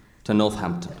home to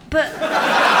Northampton. But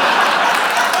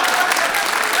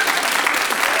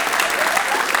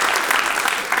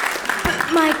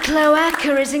my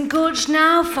cloaca is engorged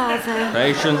now, Father.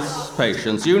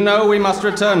 Patience. You know we must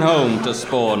return home to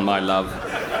spawn, my love.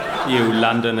 You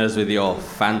Londoners with your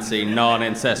fancy,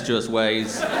 non-incestuous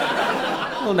ways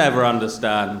will never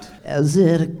understand. As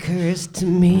it occurs to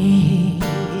me,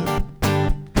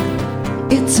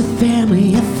 it's a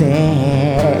family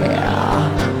affair.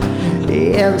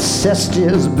 Incest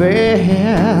is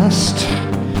best,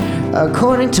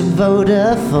 according to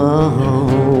Vodafone.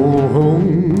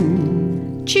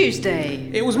 Tuesday.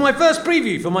 It was my first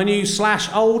preview for my new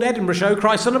 /old Edinburgh show,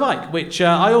 Christ on a Bike, which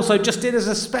I also just did as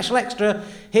a special extra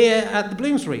here at the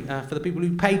Bloomsbury for the people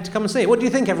who paid to come and see it. What do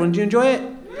you think, everyone? Do you enjoy it?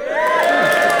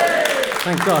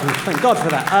 Thank God for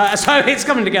that. So it's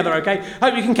coming together, okay?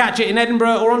 Hope you can catch it in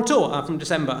Edinburgh or on tour from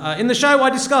December. In the show, I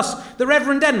discuss the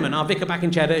Reverend Denman, our vicar back in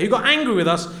Cheddar, who got angry with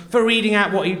us for reading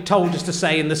out what he told us to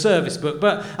say in the service book.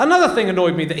 But another thing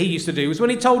annoyed me that he used to do was when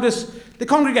he told us, the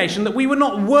congregation, that we were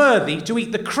not worthy to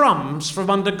eat the crumbs from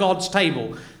under God's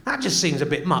table. That just seems a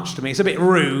bit much to me. It's a bit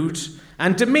rude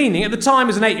and demeaning. At the time,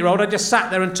 as an 8-year-old, I just sat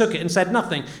there and took it and said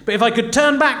nothing. But if I could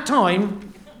turn back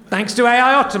time, thanks to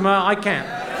AI Optima, I can.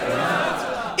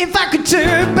 If I could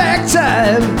turn back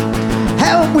time,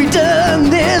 how have we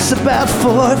done this about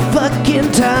 4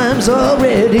 fucking times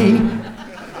already?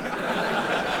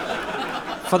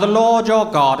 For the Lord your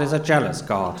God is a jealous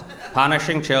God,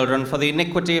 punishing children for the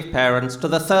iniquity of parents to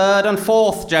the 3rd and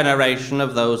 4th generation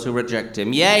of those who reject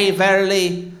him. Yea,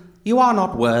 verily, you are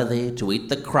not worthy to eat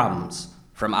the crumbs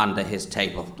from under his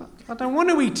table. I don't want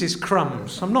to eat his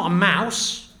crumbs. I'm not a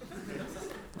mouse.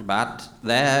 But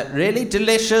they're really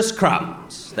delicious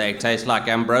crumbs. They taste like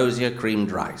ambrosia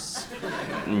creamed rice.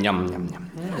 Yum, yum,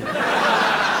 yum.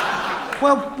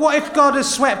 Well, what if God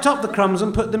has swept up the crumbs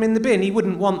and put them in the bin? He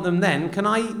wouldn't want them then. Can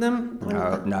I eat them?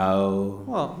 No.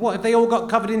 What if they all got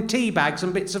covered in tea bags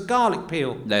and bits of garlic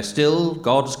peel? They're still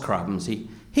God's crumbs.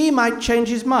 He might change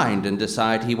his mind and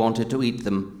decide he wanted to eat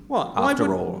them. What?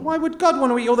 After all. Why would God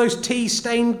want to eat all those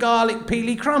tea-stained garlic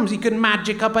peely crumbs? He can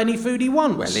magic up any food he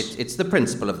wants. Well, it's the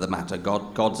principle of the matter.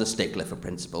 God's a stickler for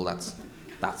principle. That's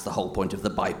the whole point of the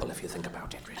Bible, if you think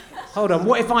about it, really. Hold on,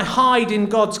 what if I hide in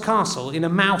God's castle in a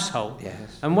mouse hole?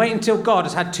 Yes. And wait until God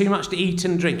has had too much to eat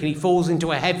and drink and he falls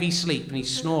into a heavy sleep and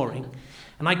he's snoring?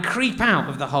 And I creep out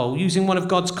of the hole using one of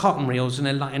God's cotton reels and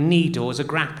a needle as a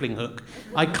grappling hook.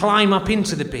 I climb up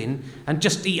into the bin and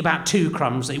just eat about 2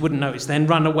 crumbs that he wouldn't notice, then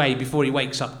run away before he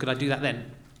wakes up. Could I do that then?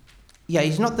 Yeah,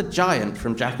 he's not the giant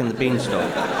from Jack and the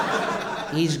Beanstalk.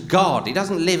 He's God. He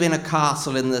doesn't live in a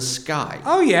castle in the sky.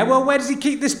 Oh, yeah? Well, where does he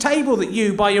keep this table that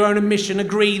you, by your own admission,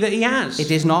 agree that he has?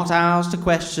 It is not ours to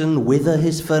question whither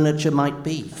his furniture might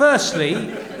be. Firstly,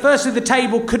 the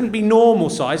table couldn't be normal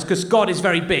size because God is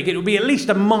very big. It would be at least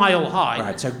a mile high.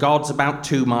 Right, so God's about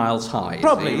 2 miles high.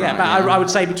 Probably, yeah. Right, I would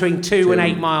say between 2 and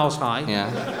 8 miles high.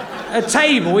 Yeah. A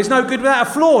table is no good without a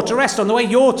floor to rest on. The way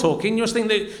you're talking, you just think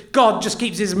that God just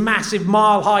keeps his massive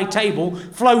mile-high table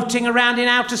floating around in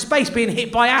outer space, being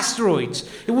hit by asteroids.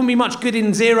 It wouldn't be much good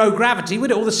in zero gravity, would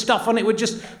it? All the stuff on it would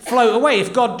just float away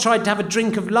if God tried to have a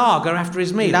drink of lager after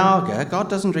his meal. Lager? God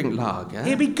doesn't drink lager.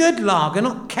 It'd be good lager,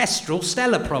 not Kestrel,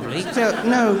 Stella probably.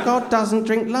 No, God doesn't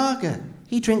drink lager.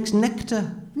 He drinks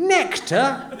nectar.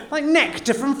 Nectar? Like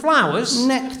nectar from flowers?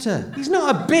 Nectar. He's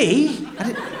not a bee.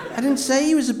 I didn't say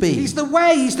he was a bee. He's the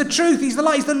way, he's the truth, he's the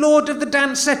light, he's the Lord of the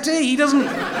dance settee. He doesn't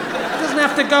doesn't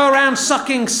have to go around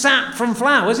sucking sap from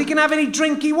flowers. He can have any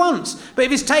drink he wants. But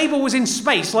if his table was in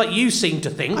space, like you seem to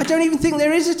think... I don't even think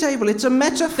there is a table. It's a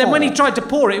metaphor. Then when he tried to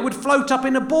pour it would float up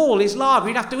in a ball, his lager.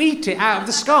 He'd have to eat it out of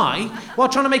the sky while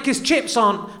trying to make his chips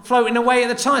aren't floating away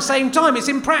at the same time. It's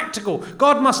impractical.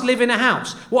 God must live in a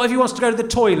house. What if he wants to go to the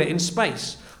toilet in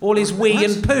space? All his wee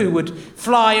and poo would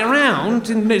fly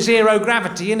around in zero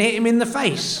gravity and hit him in the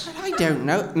face. I don't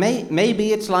know.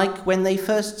 Maybe it's like when they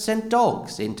first sent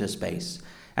dogs into space.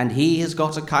 And he has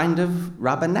got a kind of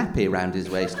rubber nappy around his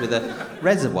waist with a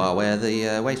reservoir where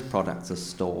the waste products are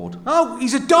stored. Oh,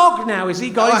 he's a dog now, is he,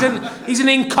 guys? He's an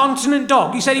incontinent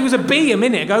dog. You said he was a bee a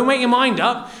minute ago. Make your mind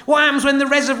up. What happens when the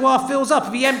reservoir fills up?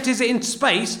 If he empties it into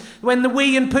space, when the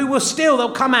wee and poo were still,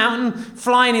 they'll come out and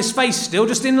fly in his face still,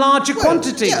 just in larger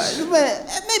quantities.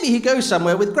 Yeah, maybe he goes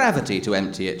somewhere with gravity to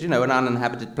empty it. You know, an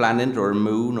uninhabited planet or a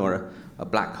moon or a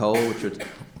black hole which would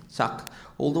suck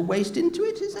all the waste into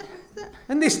it, is that?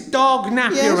 And this dog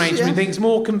nappy arrangement thinks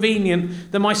more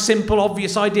convenient than my simple,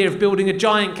 obvious idea of building a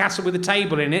giant castle with a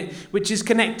table in it, which is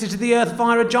connected to the earth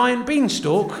via a giant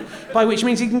beanstalk, by which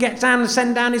means he can get down and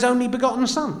send down his only begotten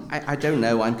son. I don't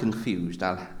know. I'm confused.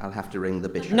 I'll have to ring the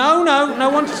bishop. No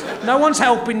one's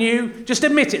helping you. Just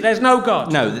admit it. There's no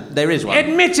God. No, there is one.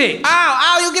 Admit it.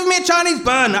 Ow! You're giving me a Chinese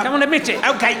burn. Come on, admit it.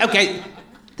 Okay.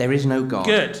 There is no God.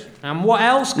 Good. And what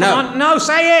else? Come No. on. No,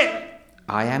 say it.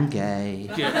 I am gay.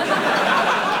 Good.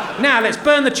 Now let's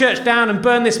burn the church down and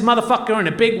burn this motherfucker in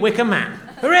a big wicker man.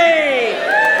 Hooray!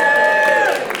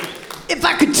 If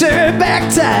I could turn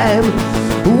back time,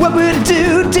 what would I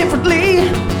do differently?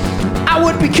 I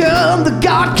would become the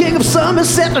God King of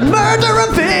Somerset and murder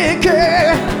a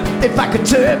vicar. If I could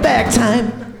turn back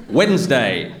time.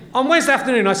 Wednesday. On Wednesday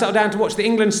afternoon, I settled down to watch the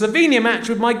England-Slovenia match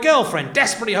with my girlfriend,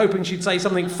 desperately hoping she'd say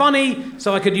something funny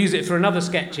so I could use it for another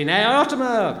sketch in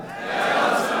Aotima.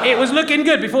 It was looking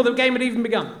good before the game had even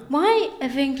begun. Why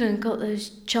have England got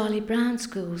those Charlie Brown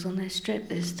schools on their strip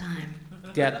this time?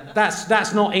 Yeah,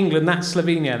 that's not England, that's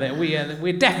Slovenia.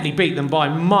 We definitely beat them by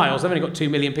miles. They've only got 2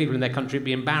 million people in their country. It'd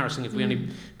be embarrassing if we only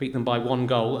beat them by 1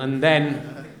 goal. And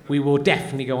then we will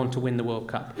definitely go on to win the World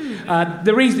Cup.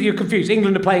 The reason that you're confused,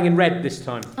 England are playing in red this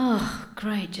time. Oh,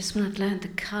 great, just when I'd learned the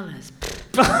colours.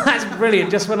 That's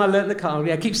brilliant, just when I learnt the colours.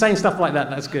 Yeah, keep saying stuff like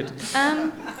that, that's good.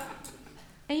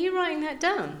 Are you writing that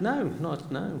down? No.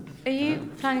 Are you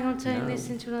planning on turning this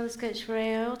into another sketch for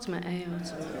Aotima?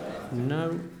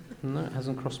 No, it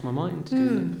hasn't crossed my mind to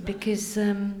do that. Because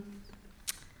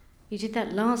you did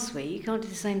that last week, you can't do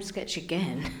the same sketch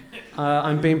again.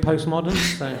 I'm being postmodern,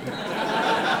 so...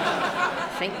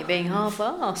 I think you're being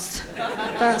half-assed.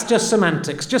 That's just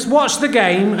semantics. Just watch the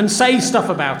game and say stuff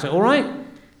about it, all right?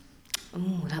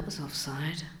 Oh, that was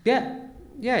offside. Yeah,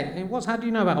 it was. How do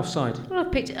you know about offside? Well,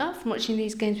 I've picked it up from watching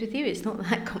these games with you. It's not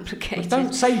that complicated. But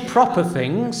don't say proper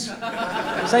things.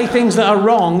 Say things that are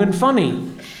wrong and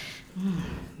funny.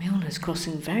 Milner's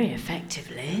crossing very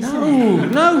effectively,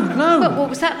 No. But what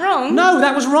was that wrong? No,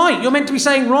 that was right. You're meant to be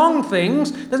saying wrong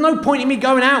things. There's no point in me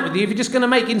going out with you if you're just going to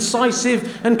make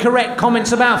incisive and correct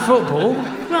comments about football.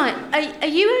 Right. Are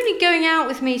you only going out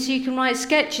with me so you can write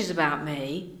sketches about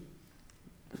me?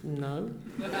 No.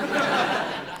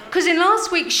 Because in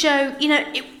last week's show,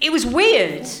 it was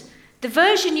weird. The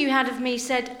version you had of me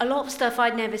said a lot of stuff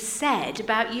I'd never said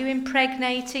about you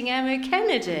impregnating Emma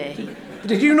Kennedy.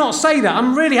 Did you not say that?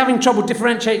 I'm really having trouble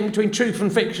differentiating between truth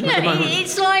and fiction at the moment.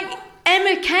 It's like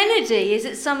Emma Kennedy is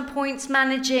at some points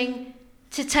managing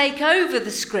to take over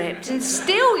the script and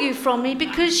steal you from me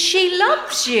because she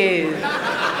loves you.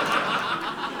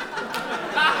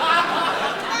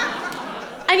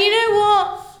 And you know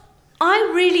what?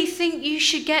 I really think you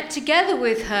should get together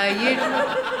with her.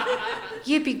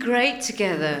 You'd be great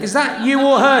together. Is that you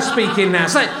or her speaking now?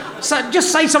 So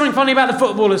just say something funny about the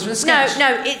footballers for the sketch.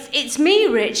 No, it's me,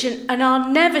 Rich, and I'll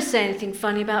never say anything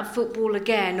funny about football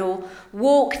again or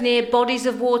walk near bodies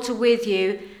of water with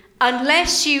you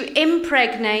unless you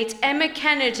impregnate Emma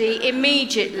Kennedy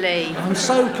immediately. I'm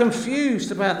so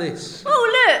confused about this. Oh,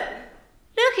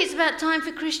 Look, it's about time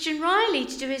for Christian Riley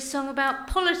to do his song about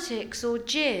politics or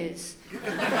jizz.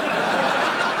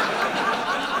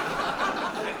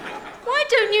 Why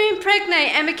don't you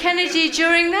impregnate Emma Kennedy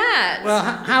during that? Well,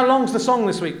 how long's the song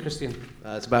this week, Christian?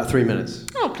 It's about 3 minutes.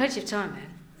 Oh, plenty of time then.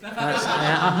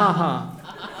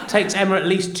 Takes Emma at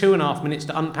least 2.5 minutes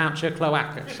to unpouch her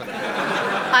cloaca. So.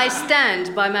 I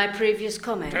stand by my previous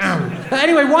comment.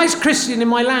 Anyway, why is Christian in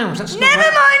my lounge? That's Never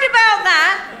mind about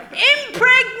that.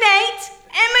 Impregnate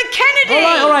Emma Kennedy!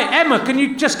 All right, Emma, can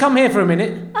you just come here for a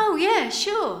minute? Oh, yeah,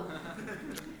 sure.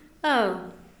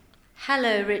 Oh,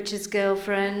 hello, Richard's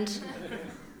girlfriend.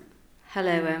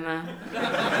 Hello, Emma.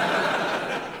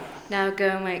 Now go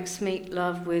and make smeat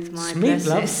love with my Smeat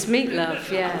love? Smeat love,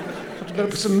 yeah. I've got to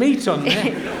put some meat on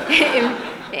there.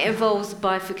 It involves a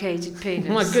bifurcated penis.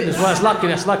 Oh my goodness, well, that's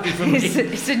lucky for me.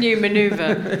 It's a new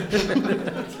manoeuvre.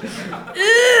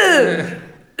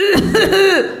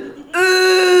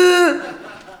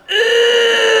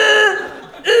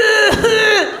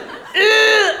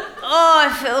 Oh, I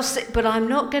feel sick, but I'm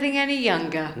not getting any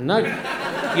younger. No,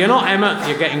 you're not, Emma.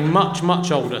 You're getting much,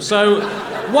 much older. So,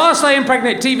 whilst I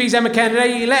impregnate TV's Emma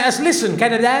Kennedy, let us listen,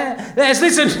 Kennedy. Let us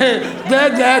listen to...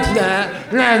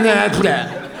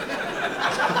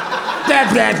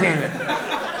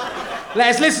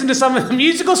 Let us listen to some of the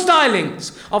musical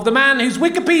stylings of the man whose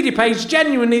Wikipedia page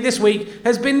genuinely this week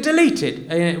has been deleted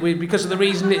because of the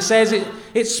reason it says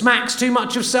it smacks too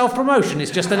much of self-promotion.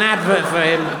 It's just an advert for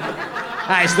him.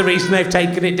 That is the reason they've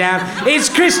taken it down. It's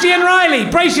Christian Riley.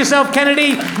 Brace yourself,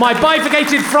 Kennedy. My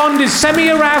bifurcated frond is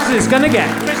semi-aroused and it's going to get.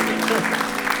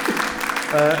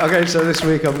 Okay, so this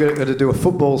week I'm going to do a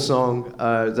football song.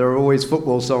 There are always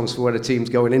football songs for when a team's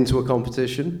going into a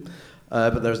competition,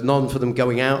 but there's none for them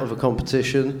going out of a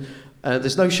competition.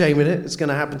 There's no shame in it. It's going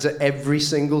to happen to every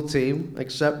single team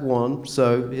except one.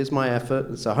 So here's my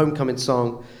effort. It's a homecoming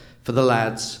song for the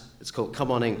lads. It's called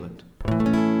Come On England.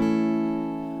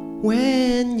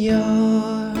 When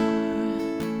you're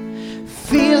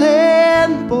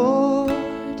feeling bored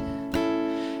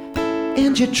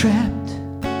and you're trapped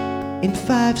in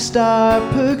 5-star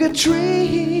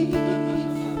purgatory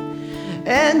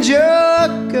and your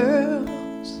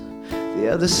girl's the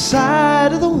other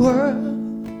side of the world,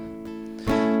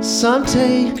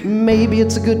 someday maybe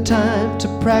it's a good time to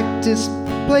practice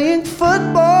playing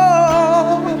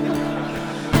football.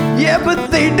 Yeah, but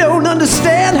they don't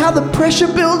understand how the pressure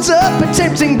builds up,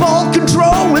 attempting ball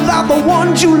control without the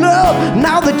ones you love.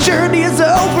 Now the journey is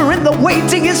over and the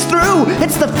waiting is through.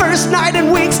 It's the first night in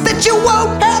weeks that you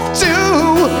won't have to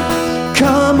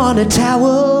come on a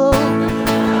towel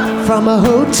from a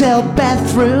hotel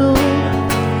bathroom.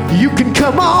 You can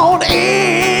come on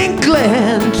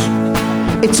England.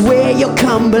 It's where your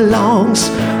cum belongs.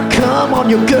 Come on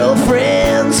your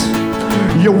girlfriends,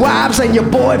 your wives and your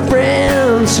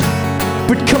boyfriends.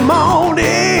 But come on,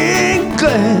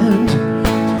 England.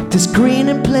 This green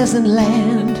and pleasant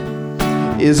land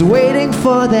is waiting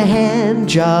for the hand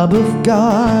job of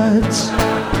gods.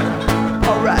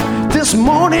 Alright, this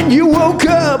morning you woke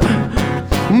up,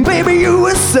 baby, you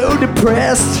were so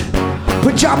depressed.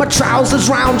 Pajama trousers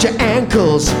round your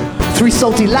ankles, 3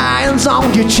 salty lions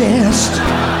on your chest.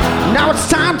 Now it's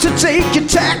time to take your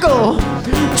tackle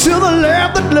to the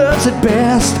land that loves it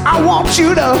best. I want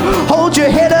you to hold your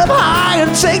head up high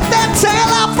and take that tail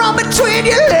out from between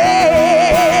your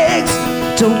legs.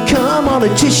 Don't come on a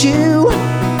tissue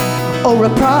or a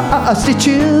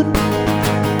prostitute.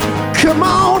 Come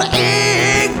on,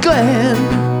 England.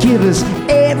 Give us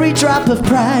every drop of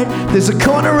pride. There's a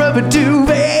corner of a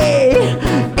duvet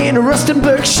in a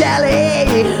Rustenburg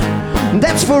chalet.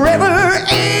 That's forever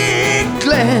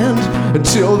England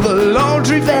until the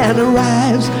laundry van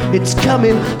arrives. It's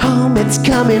coming home, it's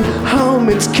coming home,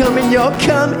 it's coming, your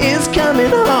cum is coming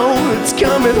home. It's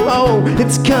coming home,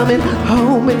 it's coming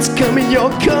home, it's coming, your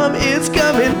cum is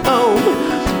coming home.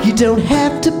 You don't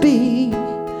have to be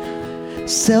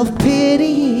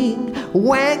self-pitying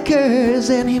wankers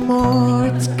anymore.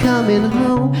 It's coming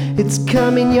home, it's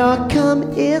coming, your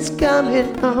cum is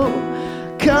coming home.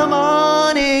 Come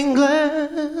on,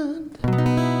 England.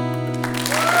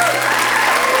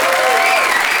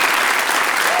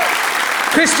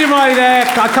 Christian Riley there.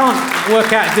 I can't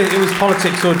work out if it was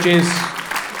politics or jizz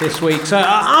this week. So,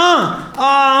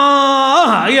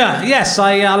 yes,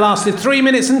 I lasted 3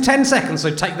 minutes and 10 seconds.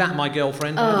 So take that, my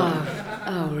girlfriend.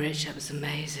 Oh, Rich, that was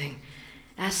amazing.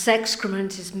 That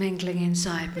excrement is mingling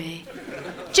inside me.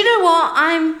 Do you know what?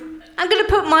 I'm going to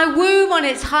put my womb on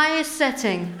its highest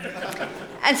setting.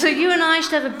 And so you and I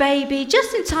should have a baby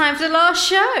just in time for the last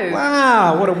show.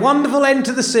 Wow, what a wonderful end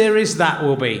to the series that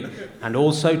will be. And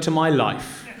also to my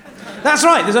life. That's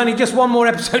right, there's only just one more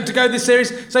episode to go this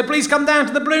series, so please come down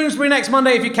to the Bloomsbury next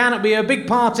Monday if you can. It'll be a big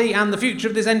party and the future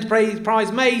of this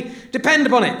enterprise may depend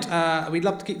upon it. We'd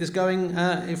love to keep this going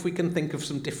if we can think of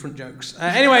some different jokes.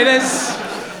 Anyway,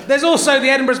 there's also the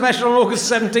Edinburgh special on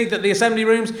August 17th at the Assembly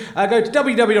Rooms. Go to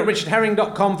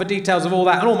www.richardherring.com for details of all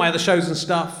that and all my other shows and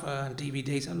stuff, and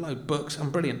DVDs, and load books.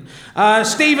 I'm brilliant.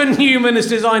 Stephen Newman has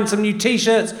designed some new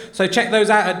T-shirts, so check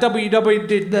those out at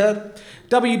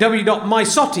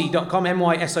www.mysotti.com,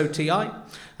 M-Y-S-O-T-I.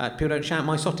 People don't shout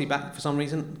Mysotti back for some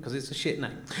reason, because it's a shit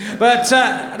name. But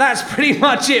that's pretty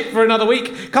much it for another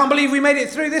week. Can't believe we made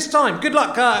it through this time. Good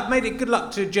luck. Good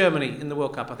luck to Germany in the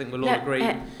World Cup. I think we'll all agree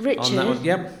Richard, on that one.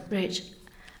 Yep. Rich,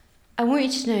 I want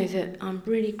you to know that I'm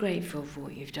really grateful for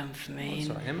what you've done for me.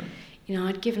 That's right, Emma. You know,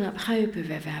 I'd given up hope of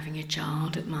ever having a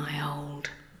child at my old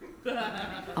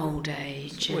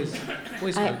age. Always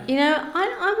You know,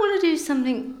 I want to do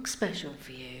something special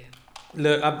for you.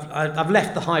 Look, I've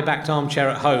left the high-backed armchair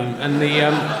at home and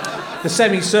the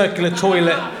semicircular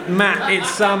toilet mat.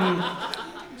 It's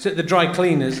at the dry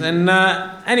cleaners. And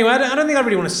anyway, I don't think I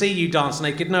really want to see you dance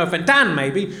naked. No offence, Dan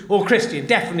maybe, or Christian.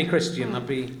 Definitely Christian.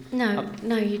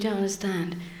 No, you don't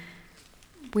understand.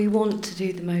 We want to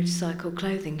do the motorcycle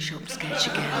clothing shop sketch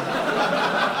again,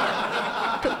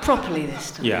 but properly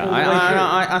this time. Yeah,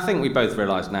 I think we both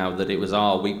realise now that it was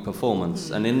our weak performance,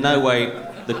 and in no way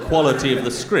the quality of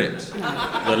the script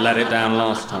that let it down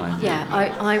last time. Yeah,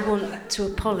 I want to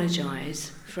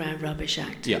apologise for our rubbish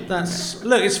acting. Yeah,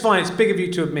 look, it's fine. It's big of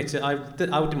you to admit it. I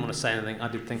didn't want to say anything. I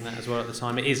did think that as well at the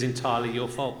time. It is entirely your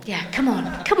fault. Yeah, come on,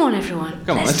 everyone.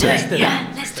 Come on, let's do it.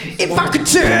 Yeah, let's do it. If I could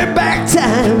turn back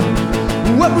time,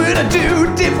 what would I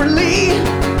do differently?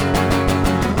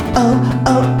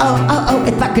 Oh,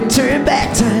 if I could turn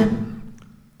back time.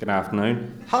 Good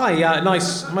afternoon. Hi,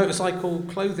 nice motorcycle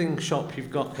clothing shop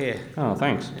you've got here. Oh,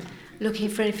 thanks. Looking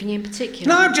for anything in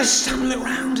particular? No, just have a look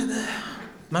round at the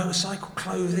motorcycle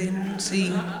clothing,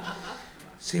 see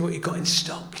what you've got in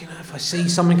stock. You know, if I see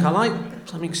something I like,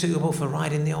 something suitable for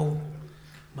riding the old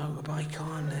motorbike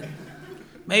on, then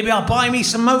maybe I'll buy me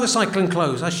some motorcycling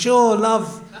clothes. I sure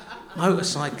love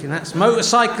motorcycling. That's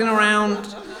motorcycling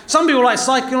around. Some people like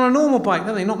cycling on a normal bike,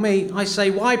 don't they? Not me. I say,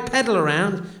 why pedal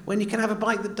around when you can have a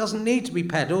bike that doesn't need to be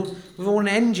pedalled with all an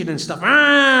engine and stuff?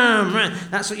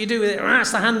 That's what you do with it.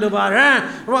 That's the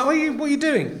handlebar. What are you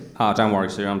doing? Oh, don't worry,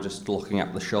 sir. I'm just locking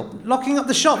up the shop. Locking up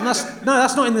the shop?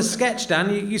 That's not in the sketch,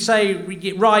 Dan. You say,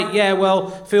 right, yeah, well,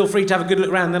 feel free to have a good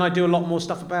look around. Then I do a lot more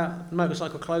stuff about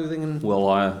motorcycle clothing and... Well,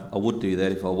 I would do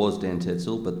that if I was Dan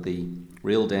Tetzel, but the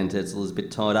real Dan Tetzel is a bit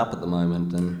tied up at the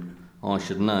moment, and I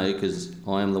should know, because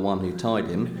I am the one who tied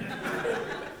him.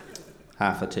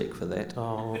 Half a tick for that.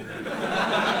 Oh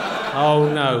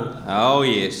no. Oh,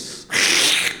 yes.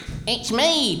 It's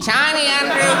me, Tiny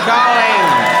Andrew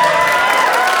Collins.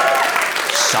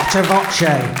 Sotto voce.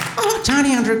 Oh,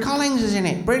 Tiny Andrew Collins is in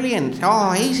it. Brilliant.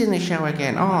 Oh, he's in the show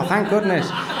again. Oh, thank goodness.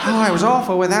 Oh, it was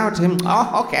awful without him.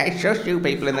 Oh, okay, shush you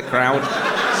people in the crowd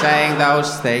saying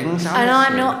those things. And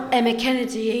I'm not Emma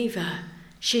Kennedy either.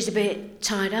 She's a bit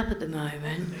tied up at the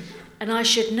moment, and I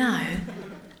should know.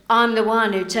 I'm the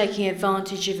one who, taking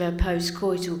advantage of her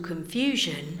post-coital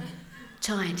confusion,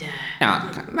 tied her.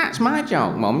 Oh, that's my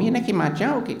joke, Mum. You're nicking my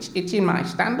joke. It's in my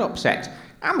stand-up set.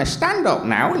 I'm a stand-up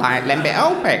now, like Lembit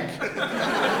Opek.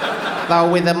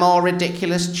 Though with a more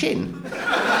ridiculous chin.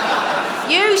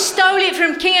 You stole it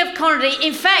from King of Comedy.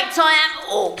 In fact, I am...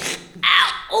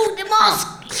 Oh, the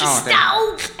mask!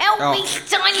 Help me,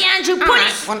 Tiny Andrew, pull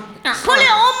it on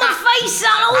my face,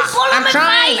 son. Pull on my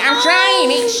face. I'm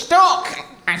trying, it's stuck.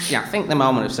 Actually, I think the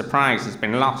moment of surprise has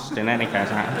been lost in any case.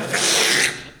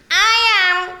 I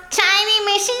am Tiny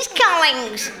Mrs.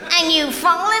 Collins, and you've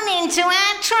fallen into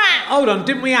our trap. Hold on,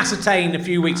 didn't we ascertain a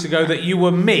few weeks ago that you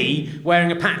were me,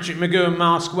 wearing a Patrick McGowan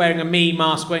mask, wearing a me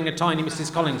mask, wearing a Tiny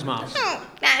Mrs. Collins mask?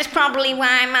 That's probably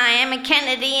why my Emma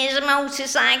Kennedy is a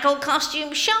motorcycle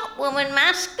costume shop woman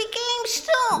mask became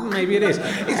stuck. Maybe it is.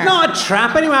 It's not a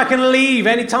trap. Anyway, I can leave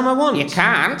any time I want. You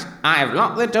can't. I have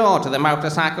locked the door to the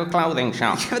motorcycle clothing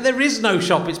shop. But there is no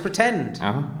shop. It's pretend.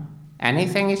 Oh.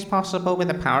 Anything is possible with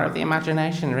the power of the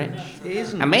imagination, Rich. It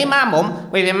isn't. And me and my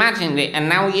mum, we've imagined it, and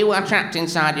now you are trapped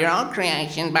inside your own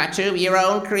creation by two of your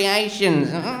own creations.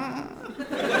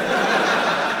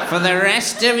 For the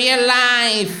rest of your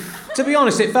life. To be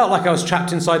honest, it felt like I was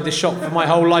trapped inside this shop for my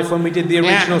whole life when we did the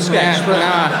original sketch. Yeah, but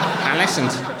I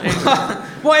listened.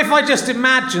 What if I just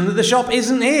imagine that the shop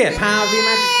isn't here? Power of the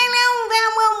imagination. No,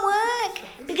 that won't work.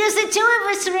 Because the two of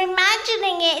us are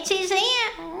imagining it is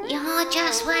here. You're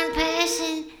just one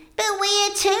person, but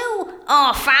we're two.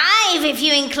 Or five if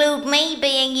you include me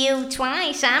being you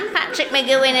twice and Patrick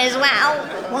McGowan as well.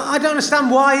 Well, I don't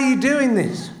understand. Why are you doing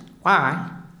this? Why?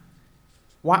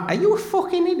 What? Are you a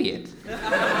fucking idiot?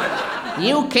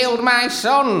 You killed my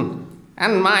son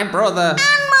and my brother.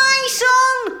 And my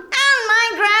son and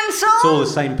my grandson. It's all the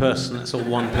same person. It's all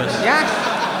one person.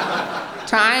 Yes.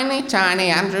 Tiny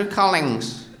Andrew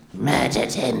Collins.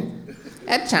 Murdered him.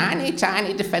 A tiny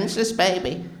defenceless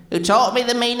baby who taught me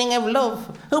the meaning of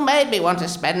love, who made me want to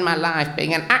spend my life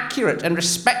being an accurate and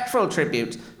respectful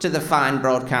tribute to the fine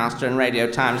broadcaster and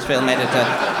Radio Times film editor,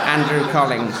 Andrew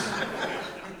Collins.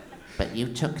 But you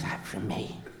took that from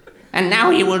me. And now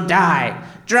you will die,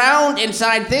 drowned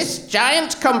inside this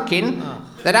giant pumpkin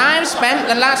that I've spent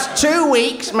the last 2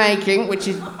 weeks making, which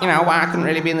is, why I couldn't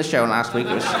really be in the show last week.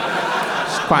 It was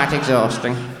quite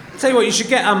exhausting. Tell you what, you should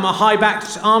get a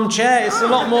high-backed armchair. It's a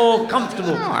lot more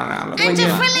comfortable. And to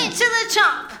fill it to the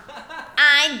top,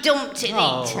 I dumped in it.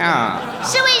 Oh.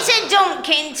 So it's a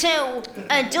Dunkin' too.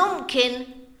 A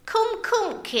Dunkin'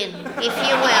 cum-cumkin, if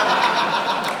you will.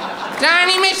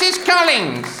 Tiny Mrs.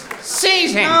 Collins,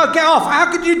 seizing. Oh, get off. How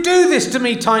could you do this to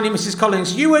me, Tiny Mrs.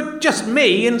 Collins? You were just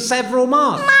me and several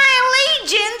masks. My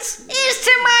allegiance is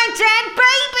to my dead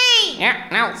baby. Yeah,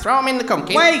 now throw him in the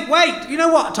pumpkin. Wait. You know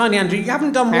what, Tiny Andrew? You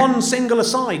haven't done one single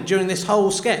aside during this whole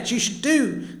sketch. You should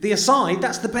do the aside.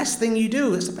 That's the best thing you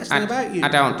do. That's the best thing about you. I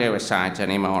don't do asides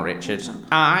anymore, Richard.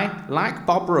 I, like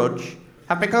Bob Rudge,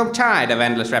 have become tired of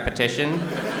endless repetition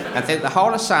and think the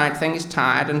whole aside thing is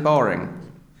tired and boring.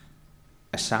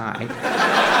 Aside?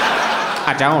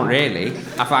 I don't really.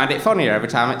 I find it funnier every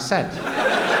time it's said.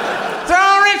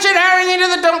 Throw Richard Herring into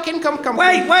the Dunkin' Cum.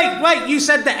 Wait. You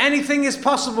said that anything is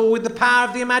possible with the power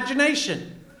of the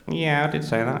imagination. Yeah, I did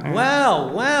say that. Yeah.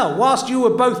 Well, whilst you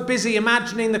were both busy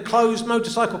imagining the closed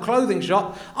motorcycle clothing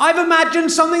shop, I've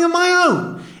imagined something of my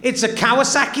own. It's a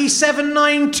Kawasaki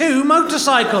 792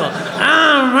 motorcycle.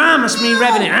 Must be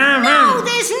revving it. No,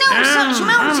 there's no such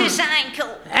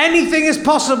motorcycle. Anything is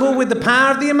possible with the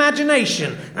power of the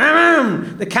imagination.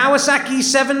 The Kawasaki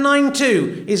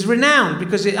 792 is renowned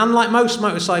because, unlike most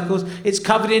motorcycles, it's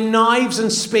covered in knives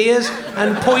and spears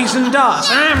and poison darts.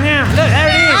 Look, there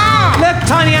it is. Look,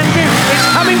 Tiny Andrew, it's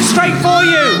coming straight for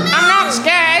you. I'm not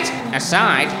scared.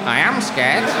 Aside, I am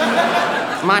scared.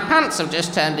 My pants have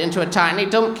just turned into a tiny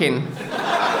dumpkin.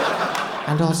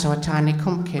 And also a tiny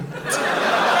cumpkin. You're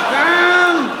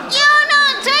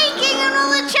not taking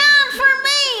another chance from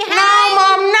me, No,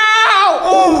 Mum,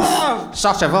 no!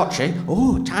 Sotto voce.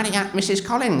 Oh, tiny Aunt Mrs.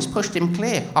 Collins pushed him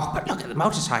clear. Oh, but look at the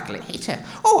motorcycle, it hit her.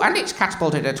 Oh, and it's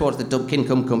catapulted her towards the Dunkin'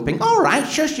 Cum-Cumping. All right,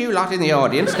 shush you lot in the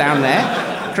audience down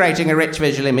there, creating a rich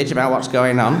visual image about what's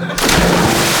going on.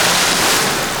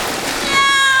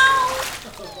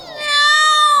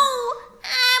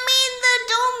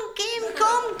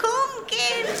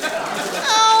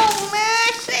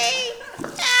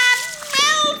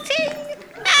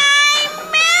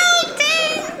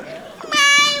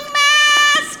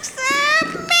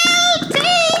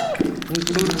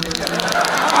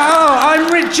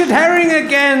 Richard Herring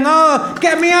again. Oh,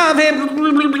 get me out of here.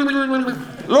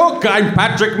 Look, I'm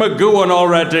Patrick McGowan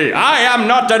already. I am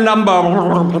not a number.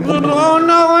 Oh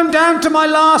no, I'm down to my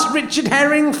last Richard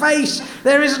Herring face.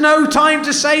 There is no time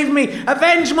to save me.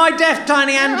 Avenge my death,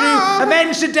 Tiny Andrew.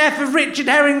 Avenge the death of Richard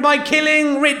Herring by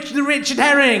killing the Richard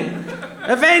Herring.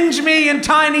 Avenge me and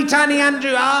Tiny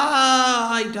Andrew.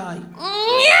 I die.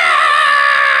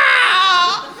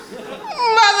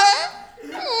 Mother!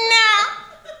 No!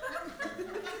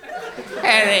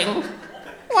 Herring,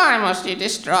 why must you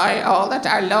destroy all that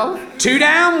I love? 2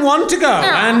 down, 1 to go.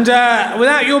 And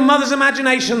without your mother's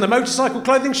imagination, the motorcycle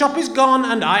clothing shop is gone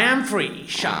and I am free.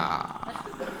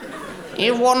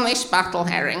 You've won this battle,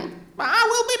 Herring. But I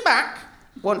will be back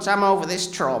once I'm over this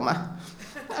trauma.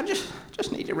 I just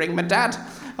need to ring my dad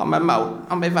on my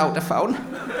Vodafone.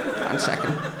 1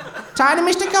 second. Tiny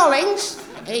Mr. Collins,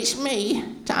 it's me,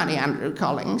 Tiny Andrew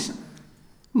Collins.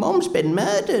 Mum's been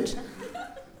murdered.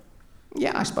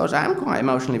 Yeah, I suppose I am quite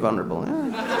emotionally vulnerable.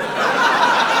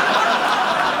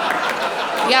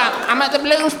 Yeah, I'm at the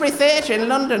Bloomsbury Theatre in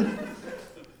London.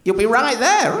 You'll be right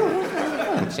there.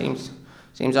 It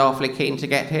seems awfully keen to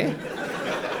get here.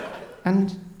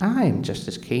 And I'm just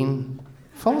as keen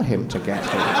for him to get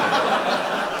here.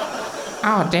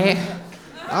 Oh, dear.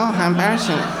 Oh, how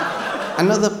embarrassing.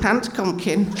 Another pant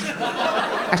cumpkin.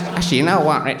 Actually, you know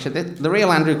what, Richard? The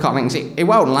real Andrew Collins, he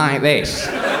won't like this.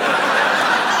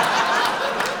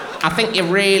 I think you've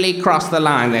really crossed the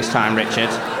line this time, Richard.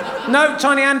 No,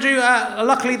 Tiny Andrew,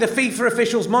 luckily the FIFA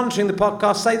officials monitoring the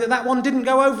podcast say that one didn't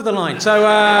go over the line, so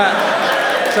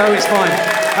it's fine.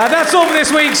 That's all for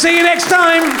this week. See you next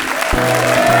time.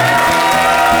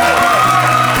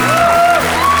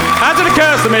 As It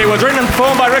Occurs to Me was written and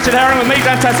performed by Richard Herring with me,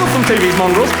 Dan Tessel from TV's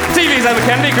Mongrels. TV's Emma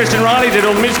Kennedy, Christian Riley did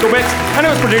all the musical bits, and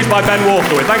it was produced by Ben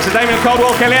Walker, with thanks to Damien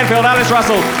Caldwell, Kelly Enfield, Alice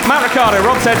Russell, Matt Ricardo,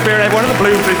 Rob Sedgbeer, and everyone at the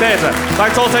Bloomsbury Theatre.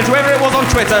 Thanks also to whoever it was on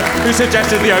Twitter who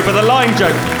suggested the over-the-line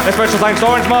joke. A special thanks to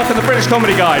Orange Mark and the British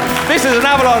Comedy Guide. This is an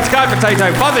Avalon Sky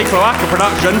Potato Fuzzy Cloaca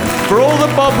production for all the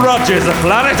Bob Rogers of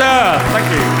planet Earth. Thank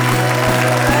you.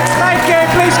 Thank you.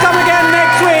 Please come